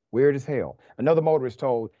followed. Weird as hell. Another motorist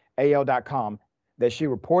told AL.com that she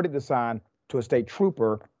reported the sign to a state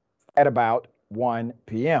trooper at about 1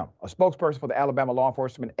 p.m. A spokesperson for the Alabama Law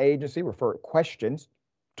Enforcement Agency referred questions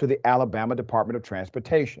to the Alabama Department of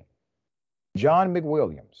Transportation. John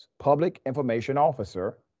McWilliams, Public Information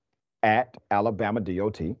Officer at Alabama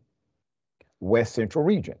DOT, West Central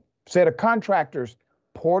Region, said a contractor's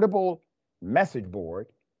portable message board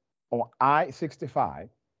on I-65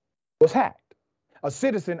 was hacked. A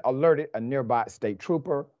citizen alerted a nearby state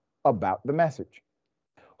trooper about the message,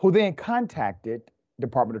 who then contacted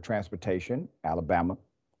Department of Transportation, Alabama.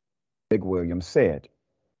 McWilliams said.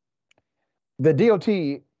 The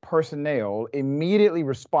DOT personnel immediately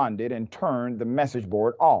responded and turned the message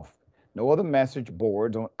board off. No other message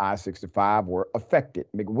boards on I-65 were affected.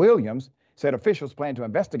 McWilliams said officials plan to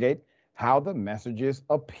investigate how the messages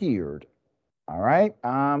appeared. All right,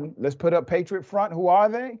 let's put up Patriot Front. Who are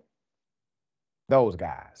they? Those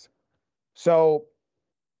guys. So,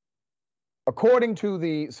 according to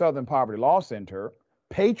the Southern Poverty Law Center,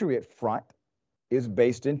 Patriot Front is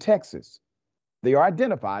based in Texas. They are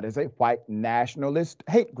identified as a white nationalist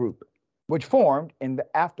hate group, which formed in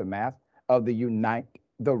the aftermath of the Unite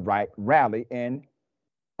the Right rally in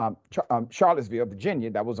Charlottesville, Virginia.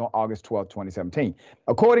 That was on August 12, 2017.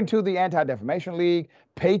 According to the Anti-Defamation League,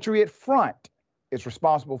 Patriot Front is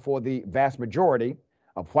responsible for the vast majority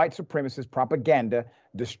of white supremacist propaganda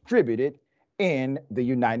distributed in the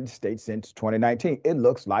United States since 2019. It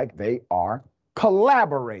looks like they are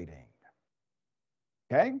collaborating.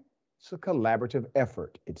 Okay? It's a collaborative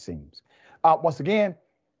effort, it seems. Once again,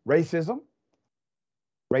 racism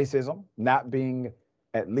not being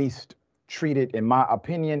at least treated, in my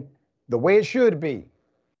opinion, the way it should be.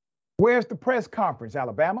 Where's the press conference,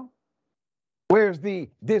 Alabama? Where's the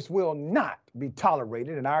 "this will not be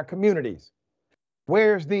tolerated in our communities"?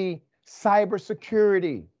 Where's the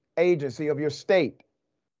cybersecurity agency of your state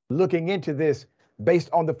looking into this based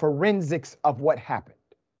on the forensics of what happened?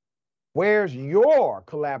 Where's your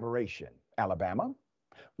collaboration, Alabama?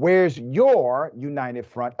 Where's your united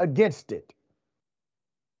front against it?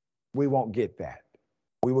 We won't get that.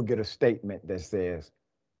 We will get a statement that says,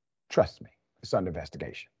 trust me, it's under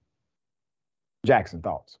investigation. Jackson,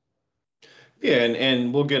 thoughts? Yeah,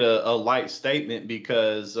 and we'll get a light statement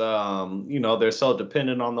because, they're so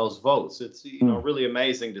dependent on those votes. It's, really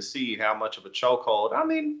amazing to see how much of a chokehold. I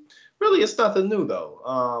mean, really, it's nothing new, though,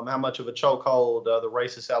 how much of a chokehold the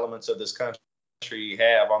racist elements of this country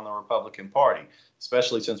have on the Republican Party,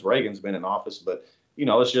 especially since Reagan's been in office. But,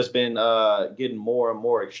 it's just been getting more and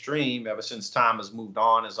more extreme ever since time has moved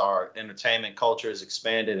on, as our entertainment culture has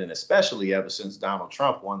expanded, and especially ever since Donald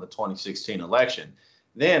Trump won the 2016 election.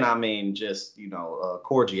 Then,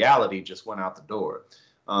 cordiality just went out the door.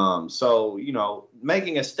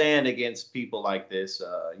 Making a stand against people like this,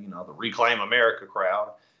 the Reclaim America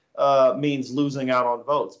crowd, means losing out on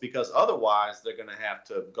votes, because otherwise they're going to have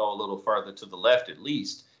to go a little further to the left at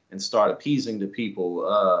least and start appeasing the people,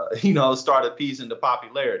 start appeasing the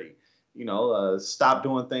popularity. stop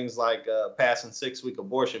doing things like passing 6-week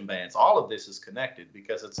abortion bans. All of this is connected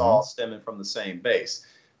because it's all stemming from the same base.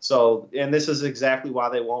 So, and this is exactly why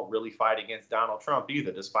they won't really fight against Donald Trump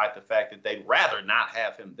either, despite the fact that they'd rather not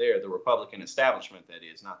have him there, the Republican establishment, that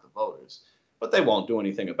is, not the voters. But they won't do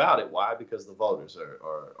anything about it. Why? Because the voters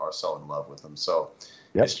are so in love with him. So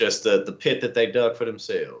It's just the pit that they dug for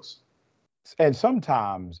themselves. And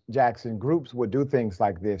sometimes, Jackson, groups would do things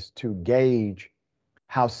like this to gauge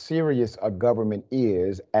how serious a government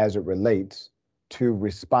is as it relates to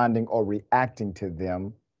responding or reacting to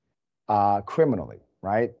them criminally,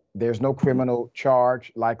 right? There's no criminal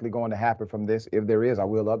charge likely going to happen from this. If there is, I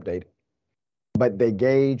will update it. But they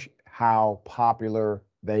gauge how popular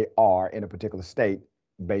they are in a particular state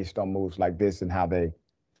based on moves like this and how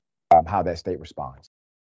that state responds.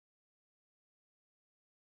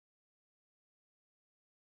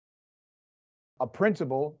 A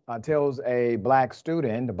principal tells a black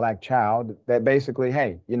student, a black child, that basically,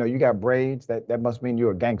 hey, you got braids, that must mean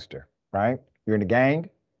you're a gangster, right? You're in a gang?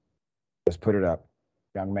 Let's put it up,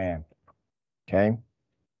 young man, okay?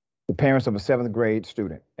 The parents of a 7th grade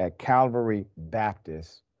student at Calvary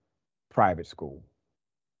Baptist Private School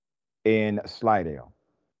in Slidell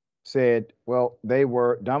said, well, they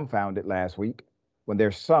were dumbfounded last week when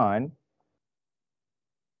their son,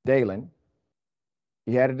 Dalen,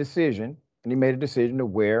 he had a decision, and he made a decision to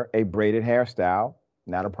wear a braided hairstyle.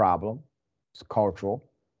 Not a problem. It's cultural.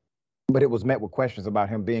 But it was met with questions about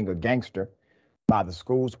him being a gangster by the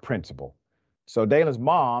school's principal. So Dalen's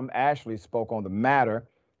mom, Ashley, spoke on the matter.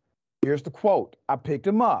 Here's the quote. I picked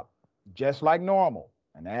him up, just like normal,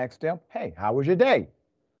 and asked him, hey, how was your day?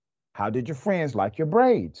 How did your friends like your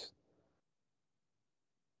braids?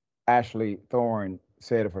 Ashley Thorne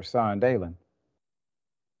said of her son, Dalen,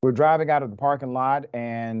 we're driving out of the parking lot,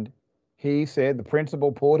 and he said the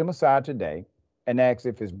principal pulled him aside today and asked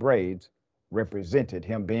if his braids represented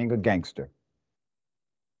him being a gangster.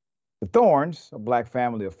 The Thorns, a black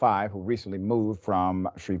family of 5 who recently moved from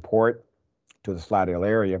Shreveport to the Slidell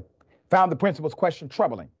area, found the principal's question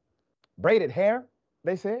troubling. Braided hair,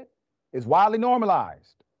 they said, is widely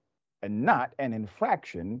normalized and not an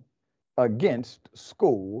infraction against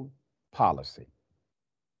school policy.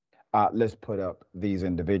 Let's put up these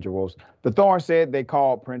individuals. The Thorns said they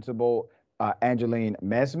called Principal Angeline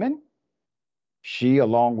Mesman. She,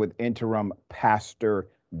 along with interim pastor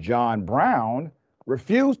John Brown,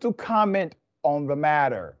 refused to comment on the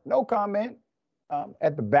matter. No comment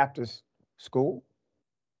at the Baptist school.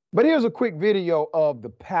 But here's a quick video of the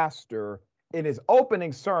pastor in his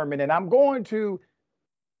opening sermon, and I'm going to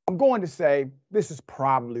say this is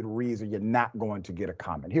probably the reason you're not going to get a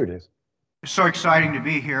comment. Here it is. It's so exciting to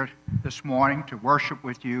be here this morning to worship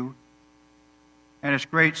with you. And it's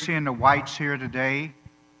great seeing the whites here today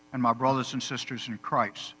and my brothers and sisters in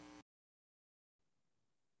Christ.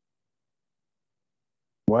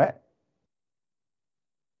 What?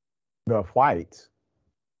 The whites.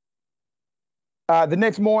 The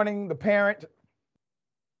next morning, the parents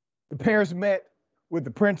met with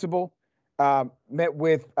the principal, met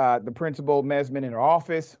with the principal Mesman in her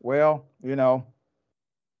office. Well,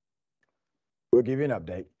 we'll give you an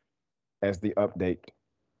update as the update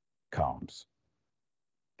comes.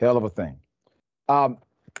 Hell of a thing.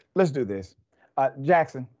 Let's do this.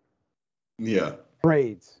 Jackson. Yeah.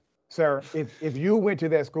 Braids. Sir, if you went to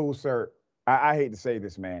that school, sir, I hate to say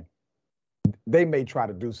this, man, they may try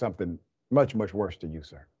to do something much, much worse to you,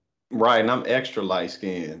 sir. Right, and I'm extra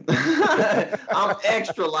light-skinned. I'm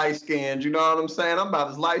extra light-skinned, you know what I'm saying? I'm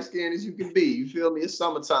about as light-skinned as you can be. You feel me? It's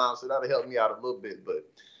summertime, so that'll help me out a little bit. But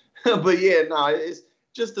yeah, no, it's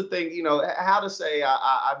just the thing, how to say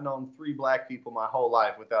I've known 3 black people my whole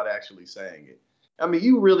life without actually saying it. I mean,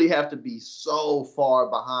 you really have to be so far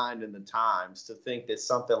behind in the times to think that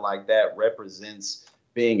something like that represents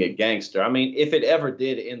being a gangster. I mean, if it ever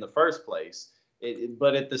did in the first place,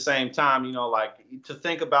 but at the same time, like to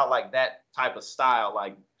think about like that type of style,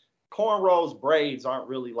 like cornrows, braids aren't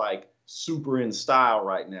really like super in style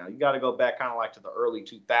right now. You got to go back kind of like to the early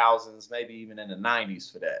 2000s, maybe even in the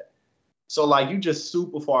 90s for that. So like you just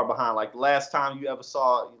super far behind. Like the last time you ever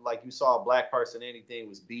saw, like you saw a black person anything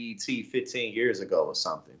was BET 15 years ago or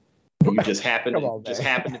something. And you just happened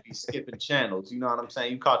to be skipping channels. You know what I'm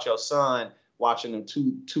saying? You caught your son watching them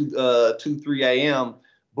 3 a.m.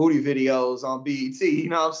 booty videos on BET. You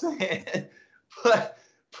know what I'm saying?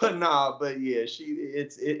 but yeah,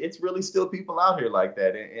 it's really still people out here like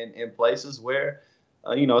that in places where.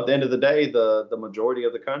 At the end of the day, the majority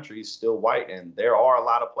of the country is still white, and there are a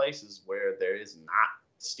lot of places where there is not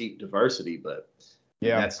steep diversity, but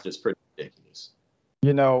that's just pretty ridiculous.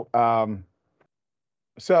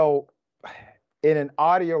 So in an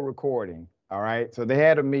audio recording, all right? So they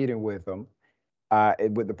had a meeting with him,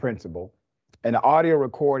 with the principal. An audio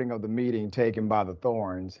recording of the meeting taken by the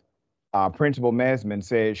Thorns, Principal Mesman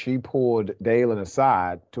said she pulled Dalen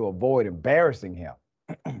aside to avoid embarrassing him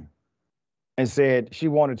and said she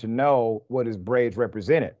wanted to know what his braids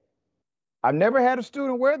represented. I've never had a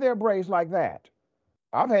student wear their braids like that.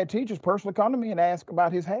 I've had teachers personally come to me and ask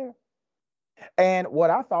about his hair and what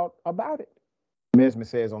I thought about it. Mesman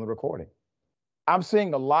says on the recording, I'm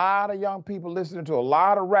seeing a lot of young people listening to a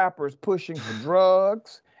lot of rappers pushing for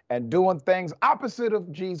drugs and doing things opposite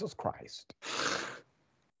of Jesus Christ.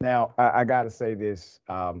 Now, I got to say this,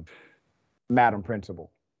 Madam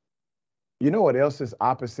Principal. You know what else is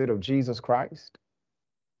opposite of Jesus Christ?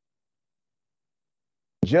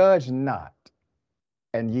 Judge not,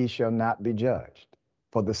 and ye shall not be judged.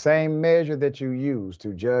 For the same measure that you use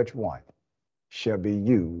to judge one shall be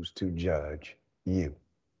used to judge you.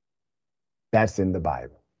 That's in the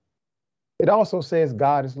Bible. It also says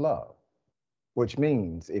God is love, which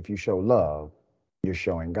means if you show love, you're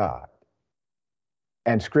showing God.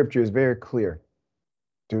 And scripture is very clear.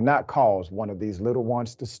 Do not cause one of these little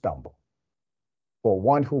ones to stumble. For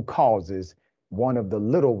one who causes one of the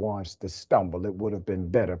little ones to stumble, it would have been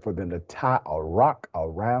better for them to tie a rock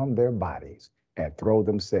around their bodies and throw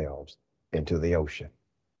themselves into the ocean.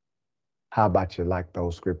 How about you like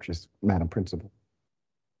those scriptures, Madam Principal?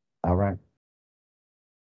 All right.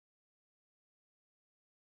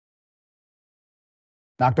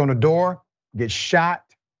 Knocked on the door, gets shot,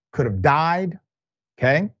 could have died.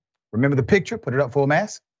 Okay. Remember the picture, put it up full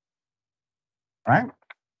mass. All right.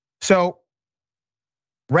 So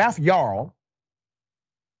Ralph Yarl,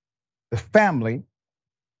 the family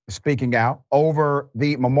is speaking out over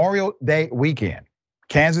the Memorial Day weekend.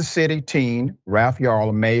 Kansas City teen Ralph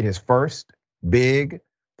Yarl made his first big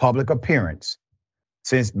public appearance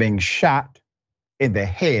since being shot in the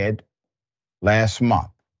head last month.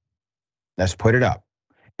 Let's put it up.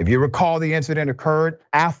 If you recall, the incident occurred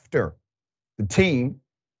after the teen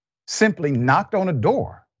simply knocked on a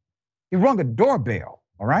door. He rung a doorbell,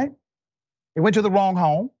 all right? He went to the wrong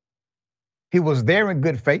home. He was there in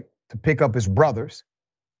good faith to pick up his brothers.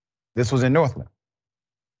 This was in Northland.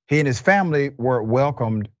 He and his family were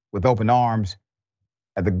welcomed with open arms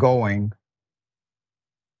at the going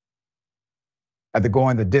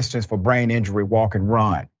the distance for brain injury walk and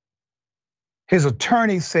run. His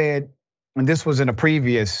attorney said, and this was in a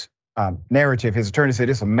previous narrative, his attorney said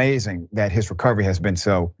it's amazing that his recovery has been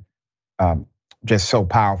so, just so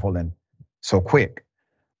powerful and so quick.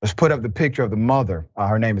 Let's put up the picture of the mother.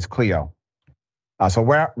 Her name is Cleo. So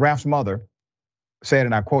Ralph's mother said,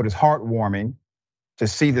 and I quote, it's heartwarming to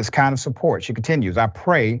see this kind of support. She continues, I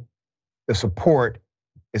pray the support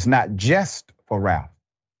is not just for Ralph.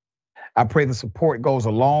 I pray the support goes a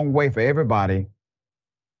long way for everybody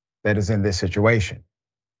that is in this situation.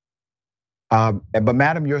 But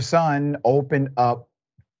madam, your son opened up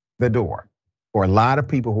the door for a lot of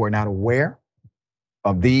people who are not aware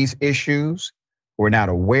of these issues, who are not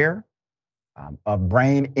aware of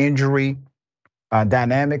brain injury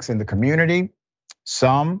dynamics in the community.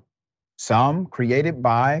 Some created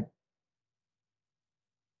by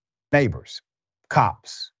neighbors,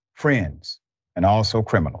 cops, friends, and also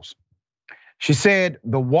criminals. She said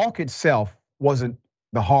the walk itself wasn't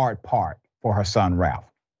the hard part for her son, Ralph.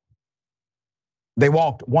 They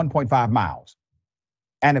walked 1.5 miles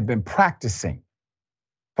and have been practicing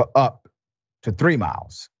for up to 3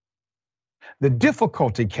 miles. The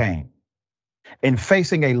difficulty came in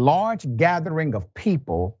facing a large gathering of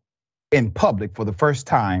people in public for the first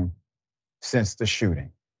time since the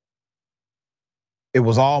shooting. It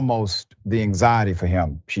was almost the anxiety for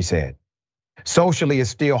him, she said. Socially, it's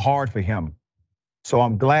still hard for him. So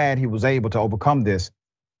I'm glad he was able to overcome this.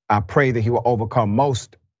 I pray that he will overcome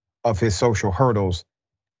most of his social hurdles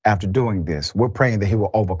after doing this. We're praying that he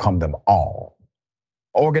will overcome them all.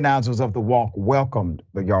 Organizers of the walk welcomed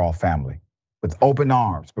the Yarl family with open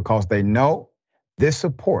arms because they know this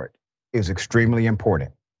support is extremely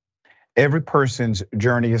important. Every person's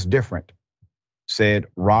journey is different, said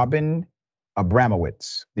Robin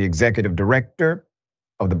Abramowitz, the executive director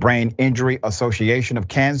of the Brain Injury Association of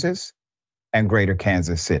Kansas and Greater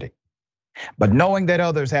Kansas City. But knowing that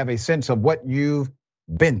others have a sense of what you've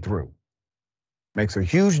been through makes a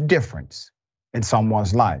huge difference in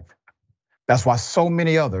someone's life. That's why so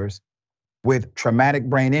many others with traumatic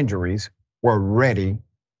brain injuries were ready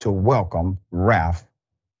to welcome Ralph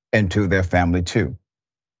into their family too.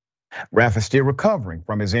 Ralph is still recovering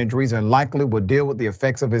from his injuries and likely will deal with the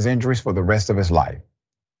effects of his injuries for the rest of his life.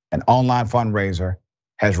 An online fundraiser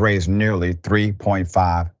has raised nearly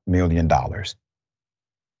 $3.5 million.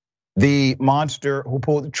 The monster who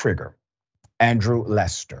pulled the trigger, Andrew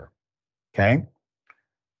Lester, okay?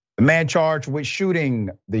 The man charged with shooting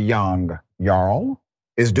the young Jarl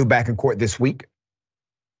is due back in court this week.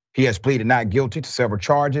 He has pleaded not guilty to several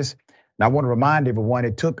charges. And I want to remind everyone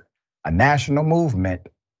it took a national movement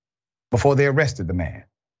before they arrested the man,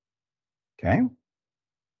 okay?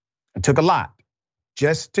 It took a lot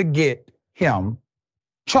just to get him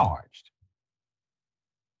charged.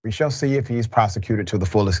 We shall see if he's prosecuted to the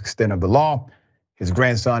fullest extent of the law. His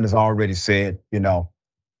grandson has already said,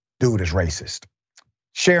 dude is racist.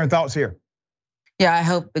 Sharing thoughts here. Yeah, I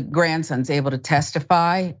hope the grandson's able to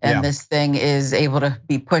testify and this thing is able to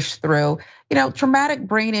be pushed through. Traumatic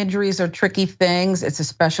brain injuries are tricky things. It's a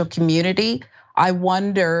special community. I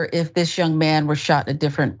wonder if this young man were shot in a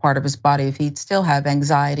different part of his body, if he'd still have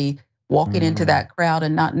anxiety walking into that crowd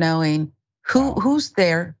and not knowing who's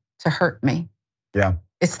there to hurt me. Yeah.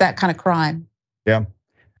 It's that kind of crime. Yeah.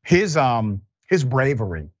 His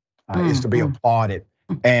bravery is to be applauded.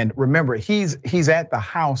 And remember, he's at the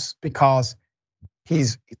house because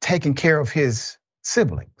he's taking care of his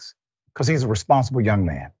siblings, because he's a responsible young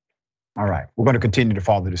man. All right, we're going to continue to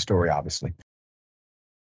follow the story, obviously.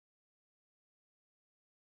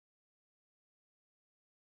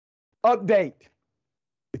 Update.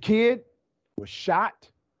 The kid was shot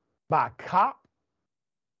by a cop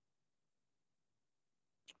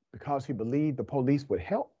because he believed the police would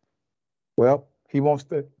help. Well, he wants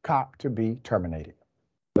the cop to be terminated.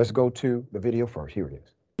 Let's go to the video first. Here it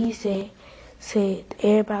is. He said,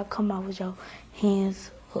 everybody come out with your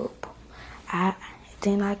hands up.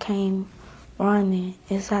 Then I came running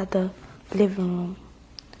inside the living room.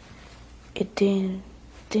 Then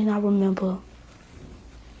I remember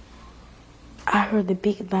I heard the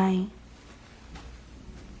big bang.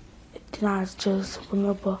 Then I just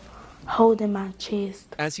remember holding my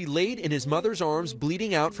chest. As he laid in his mother's arms,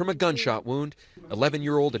 bleeding out from a gunshot wound,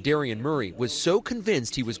 11-year-old Adarian Murray was so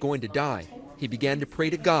convinced he was going to die, he began to pray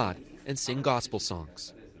to God and sing gospel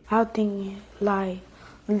songs. I was thinking like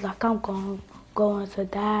I'm going to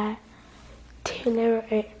die.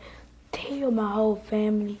 Tell my whole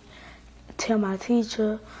family, tell my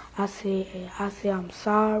teacher. I said I'm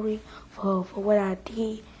sorry for what I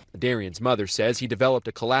did. Adarian's mother says he developed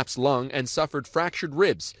a collapsed lung and suffered fractured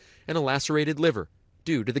ribs and a lacerated liver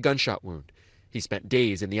due to the gunshot wound. He spent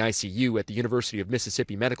days in the ICU at the University of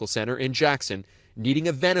Mississippi Medical Center in Jackson, needing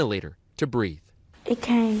a ventilator to breathe. It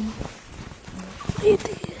came. It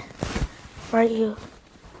did. Right here.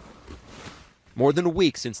 More than a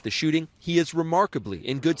week since the shooting, he is remarkably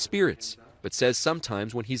in good spirits, but says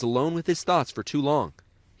sometimes when he's alone with his thoughts for too long,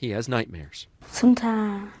 he has nightmares.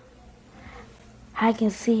 Sometimes I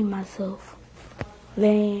can see myself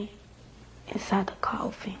laying inside the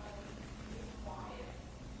coffin.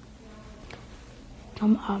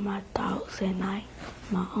 Them are my thoughts at night,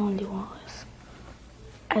 my only ones.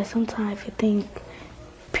 And sometimes I think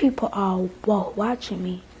people are watching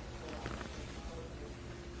me.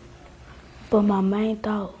 But my main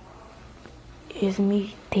thought is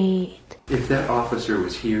me dead. If that officer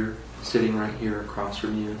was here, sitting right here across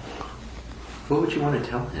from you, what would you want to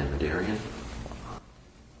tell him, Adarian?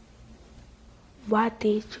 Why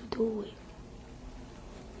did you do it?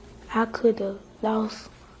 I could have lost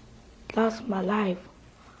my life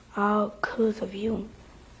all because of you.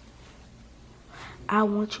 I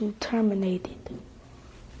want you terminated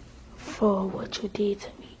for what you did to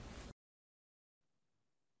me.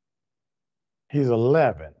 He's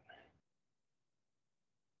 11.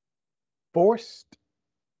 Forced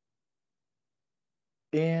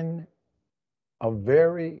in a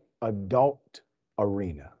very adult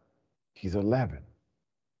arena. He's 11,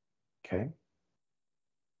 okay?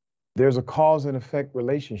 There's a cause and effect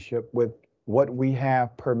relationship with what we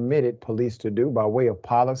have permitted police to do by way of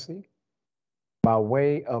policy, by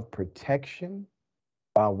way of protection,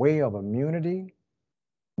 by way of immunity,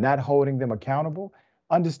 not holding them accountable.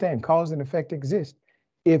 Understand, cause and effect exist.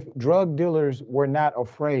 If drug dealers were not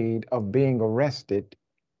afraid of being arrested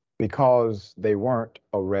because they weren't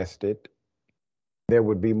arrested, there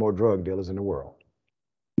would be more drug dealers in the world.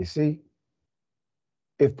 You see,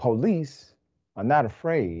 if police are not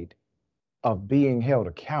afraid of being held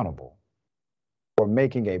accountable for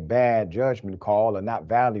making a bad judgment call or not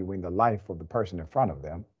valuing the life of the person in front of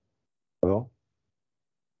them, well,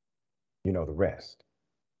 you know the rest.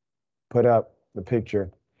 Put up the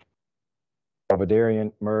picture of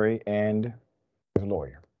Adarian Murray and his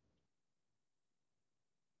lawyer.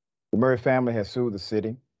 The Murray family has sued the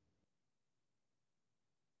city.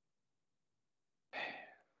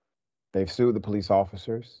 They've sued the police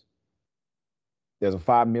officers. There's a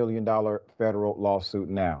 $5 million federal lawsuit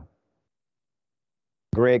now.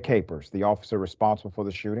 Greg Capers, the officer responsible for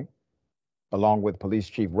the shooting, along with Police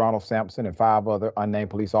Chief Ronald Sampson and 5 other unnamed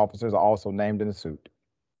police officers, are also named in the suit.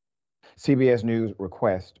 CBS News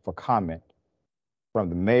request for comment from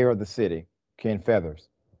the mayor of the city, Ken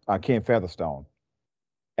Featherstone,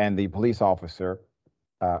 and the police officer,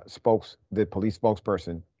 the police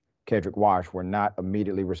spokesperson, Kedrick Wash, were not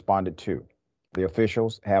immediately responded to. The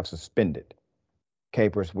officials have suspended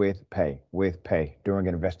Capers with pay during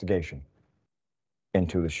an investigation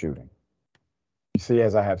into the shooting. You see,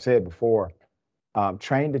 as I have said before,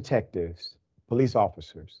 trained detectives, police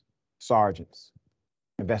officers, sergeants,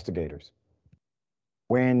 investigators,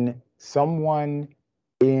 when someone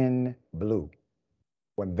in blue,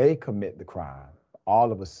 when they commit the crime,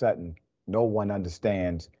 all of a sudden, no one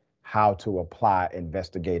understands how to apply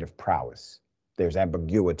investigative prowess. There's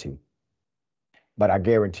ambiguity. But I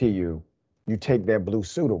guarantee you, you take their blue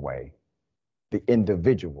suit away, the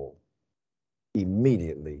individual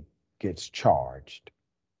immediately gets charged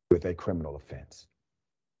with a criminal offense.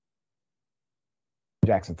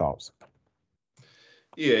 Jackson, thoughts?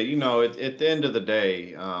 Yeah, you know, at the end of the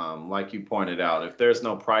day, like you pointed out, if there's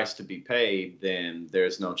no price to be paid, then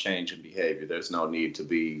there's no change in behavior. There's no need to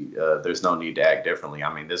act differently.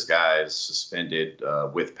 I mean, this guy is suspended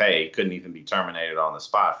with pay, couldn't even be terminated on the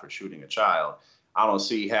spot for shooting a child. I don't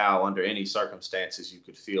see how under any circumstances you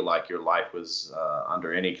could feel like your life was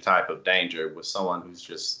under any type of danger with someone who's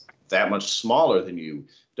just that much smaller than you.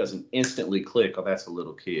 Doesn't instantly click, oh, that's a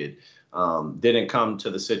little kid. Didn't come to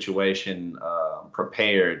the situation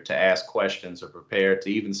prepared to ask questions or prepared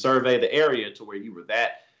to even survey the area to where you were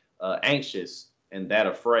that anxious and that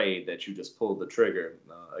afraid that you just pulled the trigger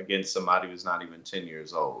against somebody who's not even 10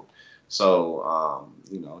 years old. So,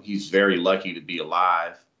 you know, he's very lucky to be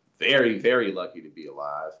alive, very, very lucky to be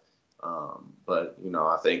alive. But, you know,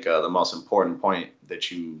 I think the most important point that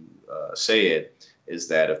you said is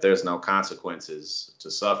that if there's no consequences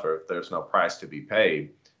to suffer, if there's no price to be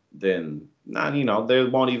paid, then you know, there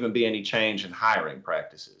won't even be any change in hiring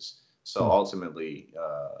practices. So ultimately,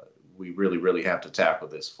 we really, really have to tackle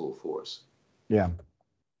this full force. Yeah.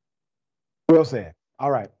 Well said.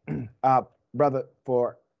 All right. Brother,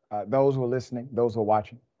 for those who are listening, those who are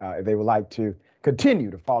watching, if they would like to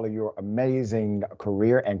continue to follow your amazing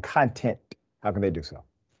career and content, how can they do so?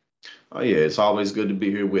 Oh, yeah, it's always good to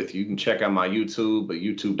be here with you. You can check out my YouTube at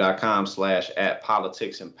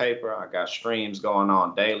youtube.com/@politicsandpaper. I got streams going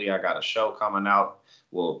on daily. I got a show coming out.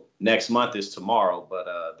 Well, next month is tomorrow, but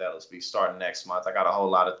that'll be starting next month. I got a whole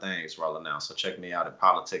lot of things rolling out. So check me out at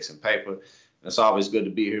Politics and Paper. And it's always good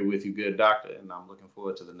to be here with you, good doctor. And I'm looking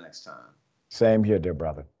forward to the next time. Same here, dear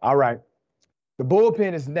brother. All right. The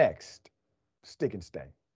bullpen is next. Stick and stay.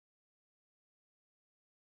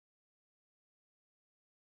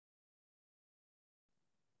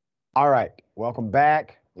 All right, welcome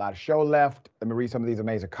back. A lot of show left. Let me read some of these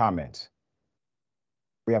amazing comments.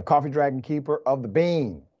 We have Coffee Dragon Keeper of the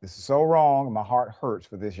Bean. This is so wrong. My heart hurts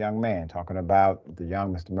for this young man, talking about the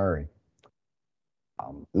young Mr. Murray.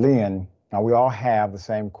 Lynn, now we all have the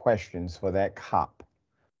same questions for that cop.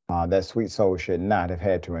 That sweet soul should not have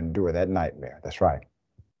had to endure that nightmare. That's right.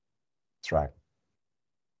 That's right.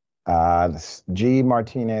 G.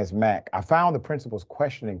 Martinez Mack. I found the principal's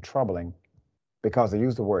questioning troubling because they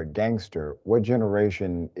use the word gangster. What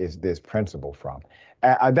generation is this principal from?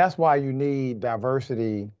 That's why you need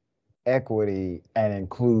diversity, equity, and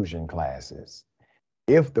inclusion classes.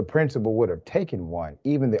 If the principal would have taken one,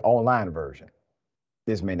 even the online version,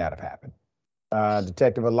 this may not have happened.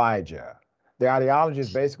 Detective Elijah, their ideology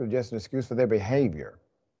is basically just an excuse for their behavior.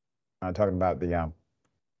 I'm talking about the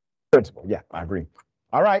principal. Yeah, I agree.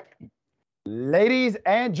 All right, ladies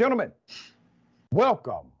and gentlemen,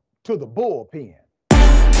 welcome to the bullpen.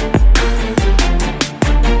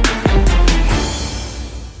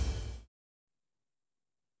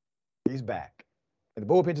 He's back. In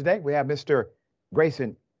the bullpen today, we have Mr.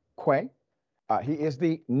 Grayson Quay. He is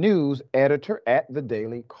the news editor at the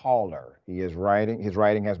Daily Caller. His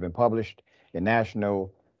writing has been published in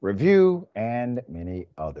National Review and many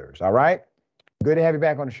others. All right. Good to have you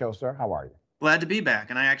back on the show, sir. How are you? Glad to be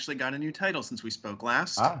back. And I actually got a new title since we spoke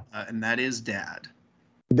last, and that is Dad.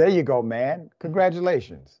 There you go, man.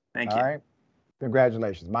 Congratulations. Thank you. All right.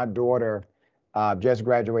 Congratulations. My daughter just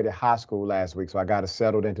graduated high school last week, so I got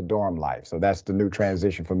settled into dorm life. So that's the new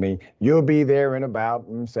transition for me. You'll be there in about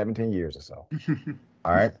 17 years or so.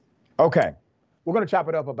 All right. Okay. We're going to chop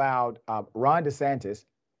it up about Ron DeSantis,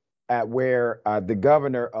 where the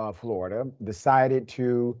governor of Florida decided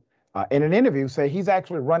to, in an interview, say he's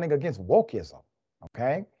actually running against wokeism.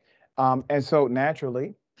 Okay. And so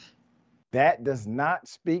naturally, that does not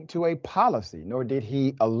speak to a policy, nor did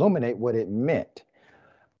he illuminate what it meant.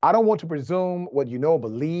 I don't want to presume what you know or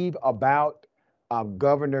believe about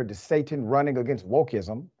Governor DeSantis running against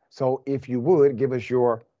wokeism. So if you would, give us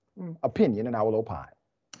your opinion and I will opine.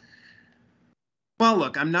 Well,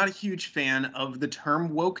 look, I'm not a huge fan of the term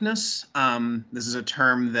wokeness. This is a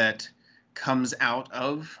term that comes out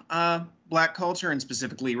of Black culture and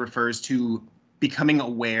specifically refers to becoming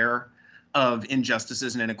aware of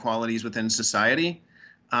injustices and inequalities within society.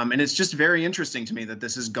 And it's just very interesting to me that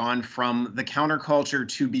this has gone from the counterculture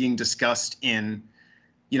to being discussed in,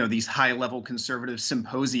 these high-level conservative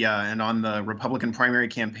symposia and on the Republican primary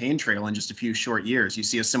campaign trail in just a few short years. You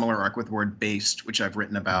see a similar arc with the word based, which I've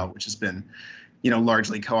written about, which has been,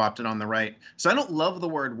 largely co-opted on the right. So I don't love the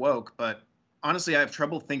word woke, but honestly, I have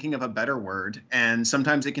trouble thinking of a better word. And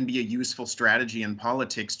sometimes it can be a useful strategy in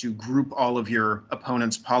politics to group all of your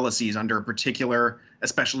opponent's policies under a particular,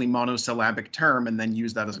 especially monosyllabic term, and then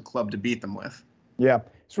use that as a club to beat them with. Yeah,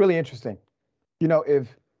 it's really interesting. If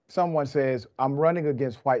someone says, I'm running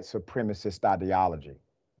against white supremacist ideology,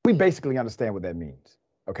 we basically understand what that means,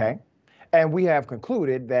 okay? And we have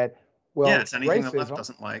concluded that, well, yeah, it's anything racism, the left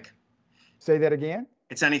doesn't like. Say that again?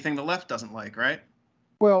 It's anything the left doesn't like, right?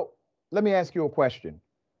 Well, let me ask you a question.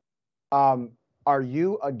 Are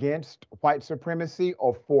you against white supremacy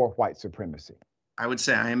or for white supremacy? I would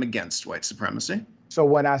say I am against white supremacy. So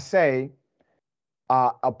when I say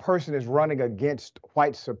a person is running against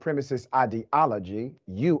white supremacist ideology,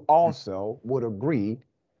 you also would agree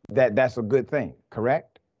that that's a good thing, correct?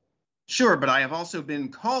 Sure, but I have also been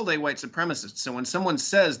called a white supremacist. So when someone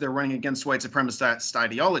says they're running against white supremacist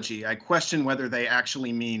ideology, I question whether they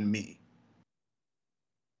actually mean me.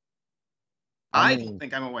 I don't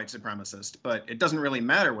think I'm a white supremacist, but it doesn't really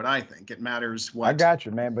matter what I think. It matters what I got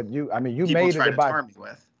you, man. But you made it about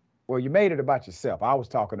Well, you made it about yourself. I was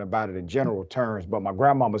talking about it in general terms, but my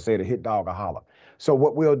grandmama said a hit dog a holler. So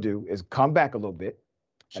what we'll do is come back a little bit,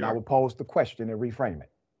 and I will pose the question and reframe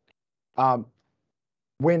it.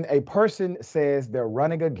 When a person says they're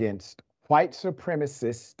running against white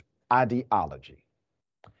supremacist ideology,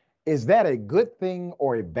 is that a good thing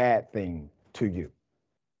or a bad thing to you?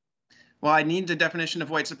 Well, I need a definition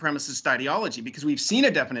of white supremacist ideology because we've seen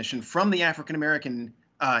a definition from the African American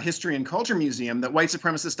History and Culture Museum that white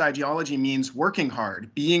supremacist ideology means working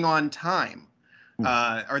hard, being on time.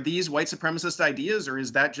 Are these white supremacist ideas, or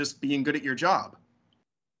is that just being good at your job?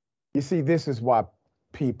 You see, this is why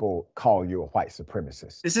people call you a white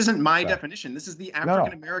supremacist. This isn't my definition. This is the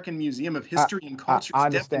African American Museum of History and Culture's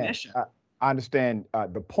definition. I understand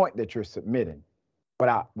the point that you're submitting, but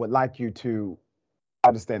I would like you to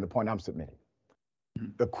understand the point I'm submitting.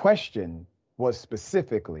 The question was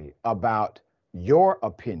specifically about your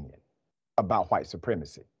opinion about white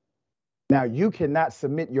supremacy. Now, you cannot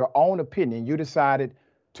submit your own opinion. You decided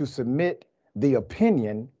to submit the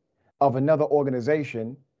opinion of another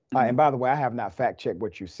organization. And by the way, I have not fact-checked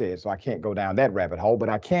what you said, so I can't go down that rabbit hole, but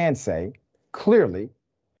I can say clearly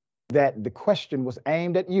that the question was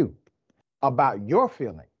aimed at you about your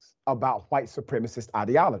feelings about white supremacist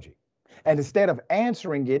ideology. And instead of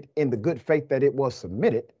answering it in the good faith that it was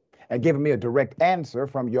submitted and giving me a direct answer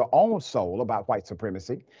from your own soul about white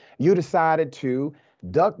supremacy, you decided to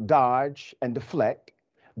duck, dodge, and deflect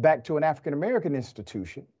back to an African-American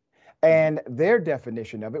institution and their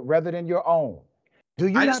definition of it rather than your own. Do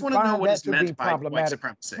you not find that to be problematic?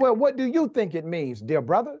 Well, what do you think it means, dear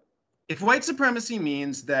brother? If white supremacy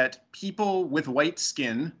means that people with white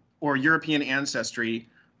skin or European ancestry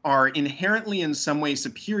are inherently in some way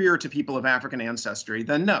superior to people of African ancestry,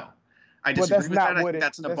 then no. I disagree with that. I think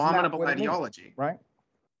that's an abominable ideology. Right?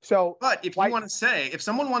 So, but if you want to say, if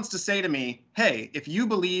someone wants to say to me, hey, if you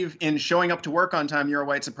believe in showing up to work on time, you're a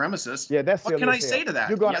white supremacist, what can I say to that?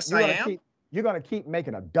 Yes, I am. You're going to keep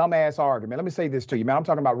making a dumbass argument. Let me say this to you, man. I'm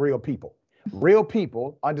talking about real people. Real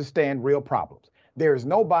people understand real problems. There is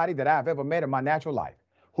nobody that I've ever met in my natural life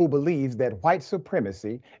who believes that white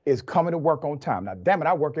supremacy is coming to work on time. Now, damn it,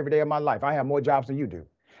 I work every day of my life. I have more jobs than you do.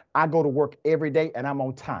 I go to work every day and I'm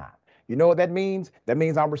on time. You know what that means? That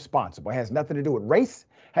means I'm responsible. It has nothing to do with race,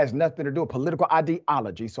 has nothing to do with political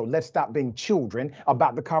ideology. So let's stop being children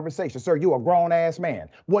about the conversation. Sir, you're a grown-ass man.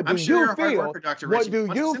 What do you feel? What do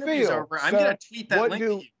you feel? I'm going to tweet that link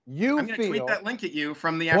at you. I'm going to tweet that link at you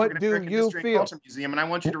from the African American History and Culture Museum, and I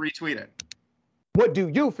want you to retweet it. What do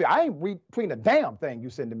you feel? I ain't retweeting a damn thing you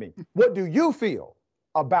send to me. What do you feel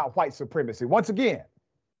about white supremacy? Once again,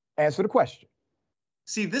 answer the question.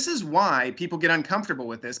 See, this is why people get uncomfortable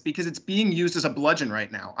with this, because it's being used as a bludgeon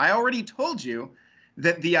right now. I already told you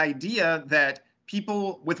that the idea that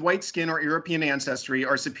people with white skin or European ancestry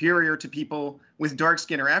are superior to people with dark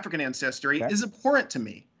skin or African ancestry is abhorrent to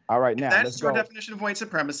me. All right, now if let's that's go. your definition of white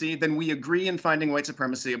supremacy, then we agree in finding white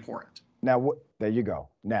supremacy abhorrent. Now, there you go.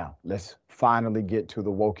 Now, let's finally get to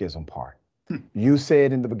the wokeism part. You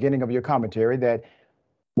said in the beginning of your commentary that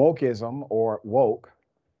wokeism or woke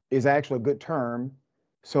is actually a good term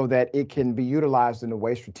so that it can be utilized in a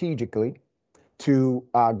way strategically to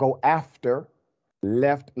go after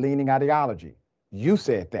left-leaning ideology. You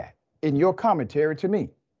said that in your commentary to me,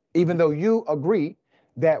 even though you agree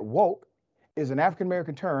that woke is an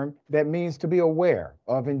African-American term that means to be aware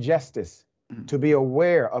of injustice, to be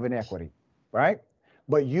aware of inequity, right?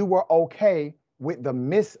 But you were okay with the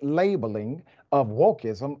mislabeling of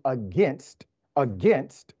wokeism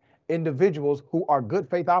against individuals who are good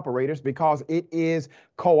faith operators because it is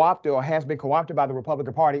co-opted or has been co-opted by the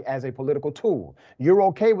Republican Party as a political tool. You're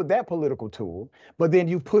okay with that political tool, but then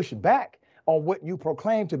you push back on what you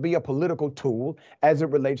proclaim to be a political tool as it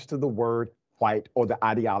relates to the word white or the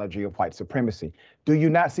ideology of white supremacy. Do you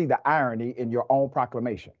not see the irony in your own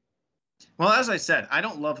proclamation? Well, as I said, I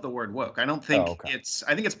don't love the word woke. I don't think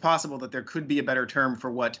I think it's possible that there could be a better term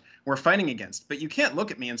for what we're fighting against, but you can't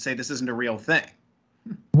look at me and say this isn't a real thing.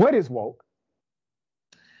 What is woke?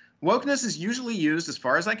 Wokeness is usually used, as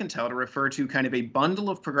far as I can tell, to refer to kind of a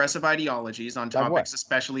bundle of progressive ideologies on topics,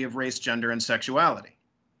 especially of race, gender, and sexuality.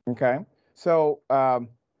 Okay. So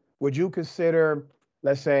would you consider,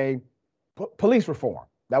 let's say, police reform?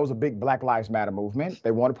 That was a big Black Lives Matter movement.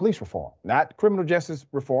 They wanted police reform, not criminal justice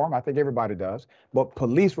reform. I think everybody does, but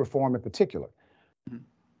police reform in particular.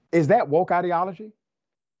 Is that woke ideology?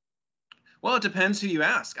 Well, it depends who you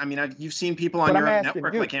ask. I mean, you've seen people on your own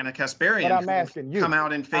network like Anna Kasparian come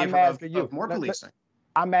out in favor of more policing.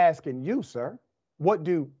 I'm asking you, sir, what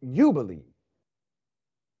do you believe?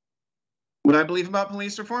 What I believe about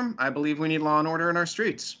police reform? I believe we need law and order in our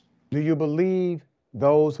streets. Do you believe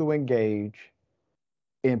those who engage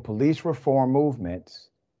in police reform movements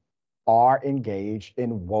are engaged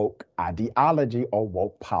in woke ideology or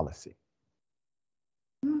woke policy?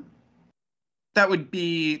 That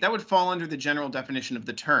would fall under the general definition of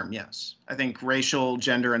the term, yes. I think racial,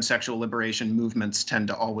 gender, and sexual liberation movements tend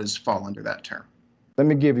to always fall under that term. Let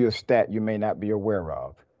me give you a stat you may not be aware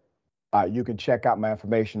of. You can check out my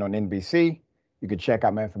information on NBC. You can check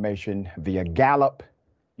out my information via Gallup.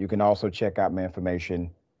 You can also check out my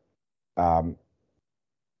information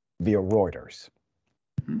via Reuters.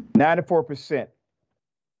 94%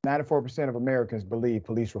 of Americans believe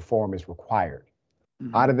police reform is required.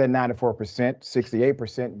 Out of that 94%,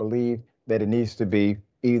 68% believe that it needs to be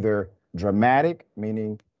either dramatic,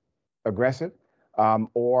 meaning aggressive,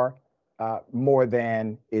 or more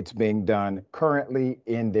than it's being done currently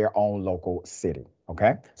in their own local city,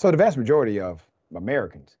 okay? So the vast majority of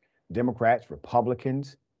Americans, Democrats,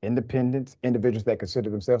 Republicans, independents, individuals that consider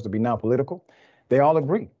themselves to be non-political, they all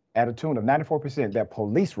agree at a tune of 94% that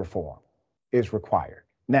police reform is required.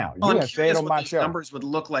 Now, you have said on my show, numbers would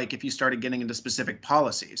look like if you started getting into specific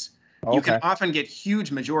policies. You can often get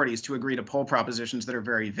huge majorities to agree to poll propositions that are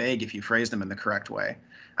very vague if you phrase them in the correct way.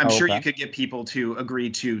 I'm sure you could get people to agree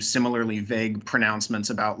to similarly vague pronouncements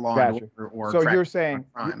about law and order or so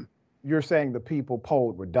you're saying the people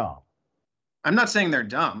polled were dumb. I'm not saying they're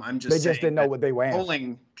dumb. I'm just saying they just didn't know what they were answering.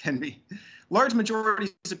 Polling can be. Large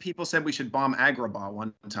majorities of people said we should bomb Agrabah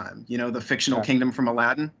one time. You know, the fictional kingdom from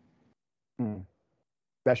Aladdin.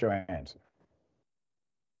 That's your answer.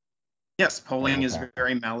 Yes, polling is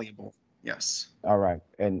very malleable. Yes. All right,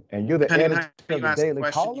 and you're the editor of the Daily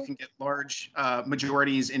Caller? You can get large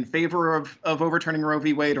majorities in favor of overturning Roe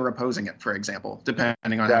v. Wade or opposing it, for example,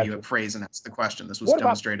 depending on how you phrase and ask the question. This was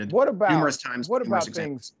demonstrated numerous times. What about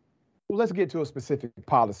things? Well, let's get to a specific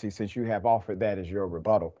policy since you have offered that as your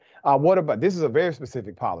rebuttal. What about, this is a very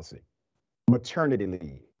specific policy, maternity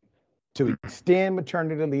leave, to extend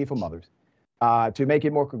maternity leave for mothers, to make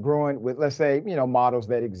it more congruent with, let's say, models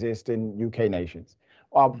that exist in UK nations.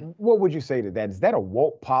 What would you say to that? Is that a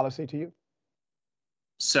woke policy to you?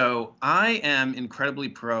 So I am incredibly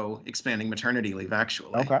pro expanding maternity leave,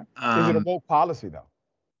 actually. Okay. Is it a woke policy, though?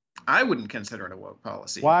 I wouldn't consider it a woke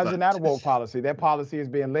policy. Why is it not a woke policy? That policy is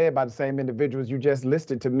being led by the same individuals you just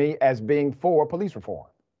listed to me as being for police reform.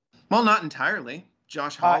 Well, not entirely.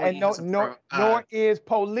 Josh Hawley nor is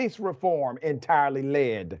police reform entirely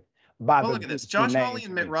led by look at this. Josh Hawley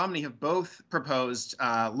and Mitt Romney have both proposed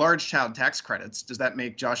large child tax credits. Does that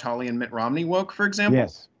make Josh Hawley and Mitt Romney woke, for example?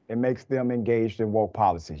 Yes, it makes them engaged in woke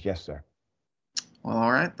policies. Yes, sir. Well,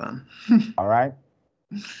 all right then. All right.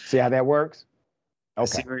 See how that works? Okay. I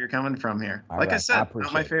see where you're coming from here. Like I said,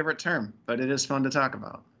 not my favorite term, but it is fun to talk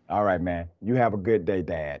about. All right, man. You have a good day,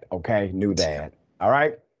 Dad. Okay, new dad. All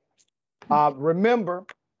right. Remember,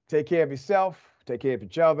 take care of yourself, Take care of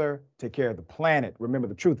each other. Take care of the planet. Remember,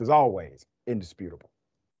 the truth is always indisputable.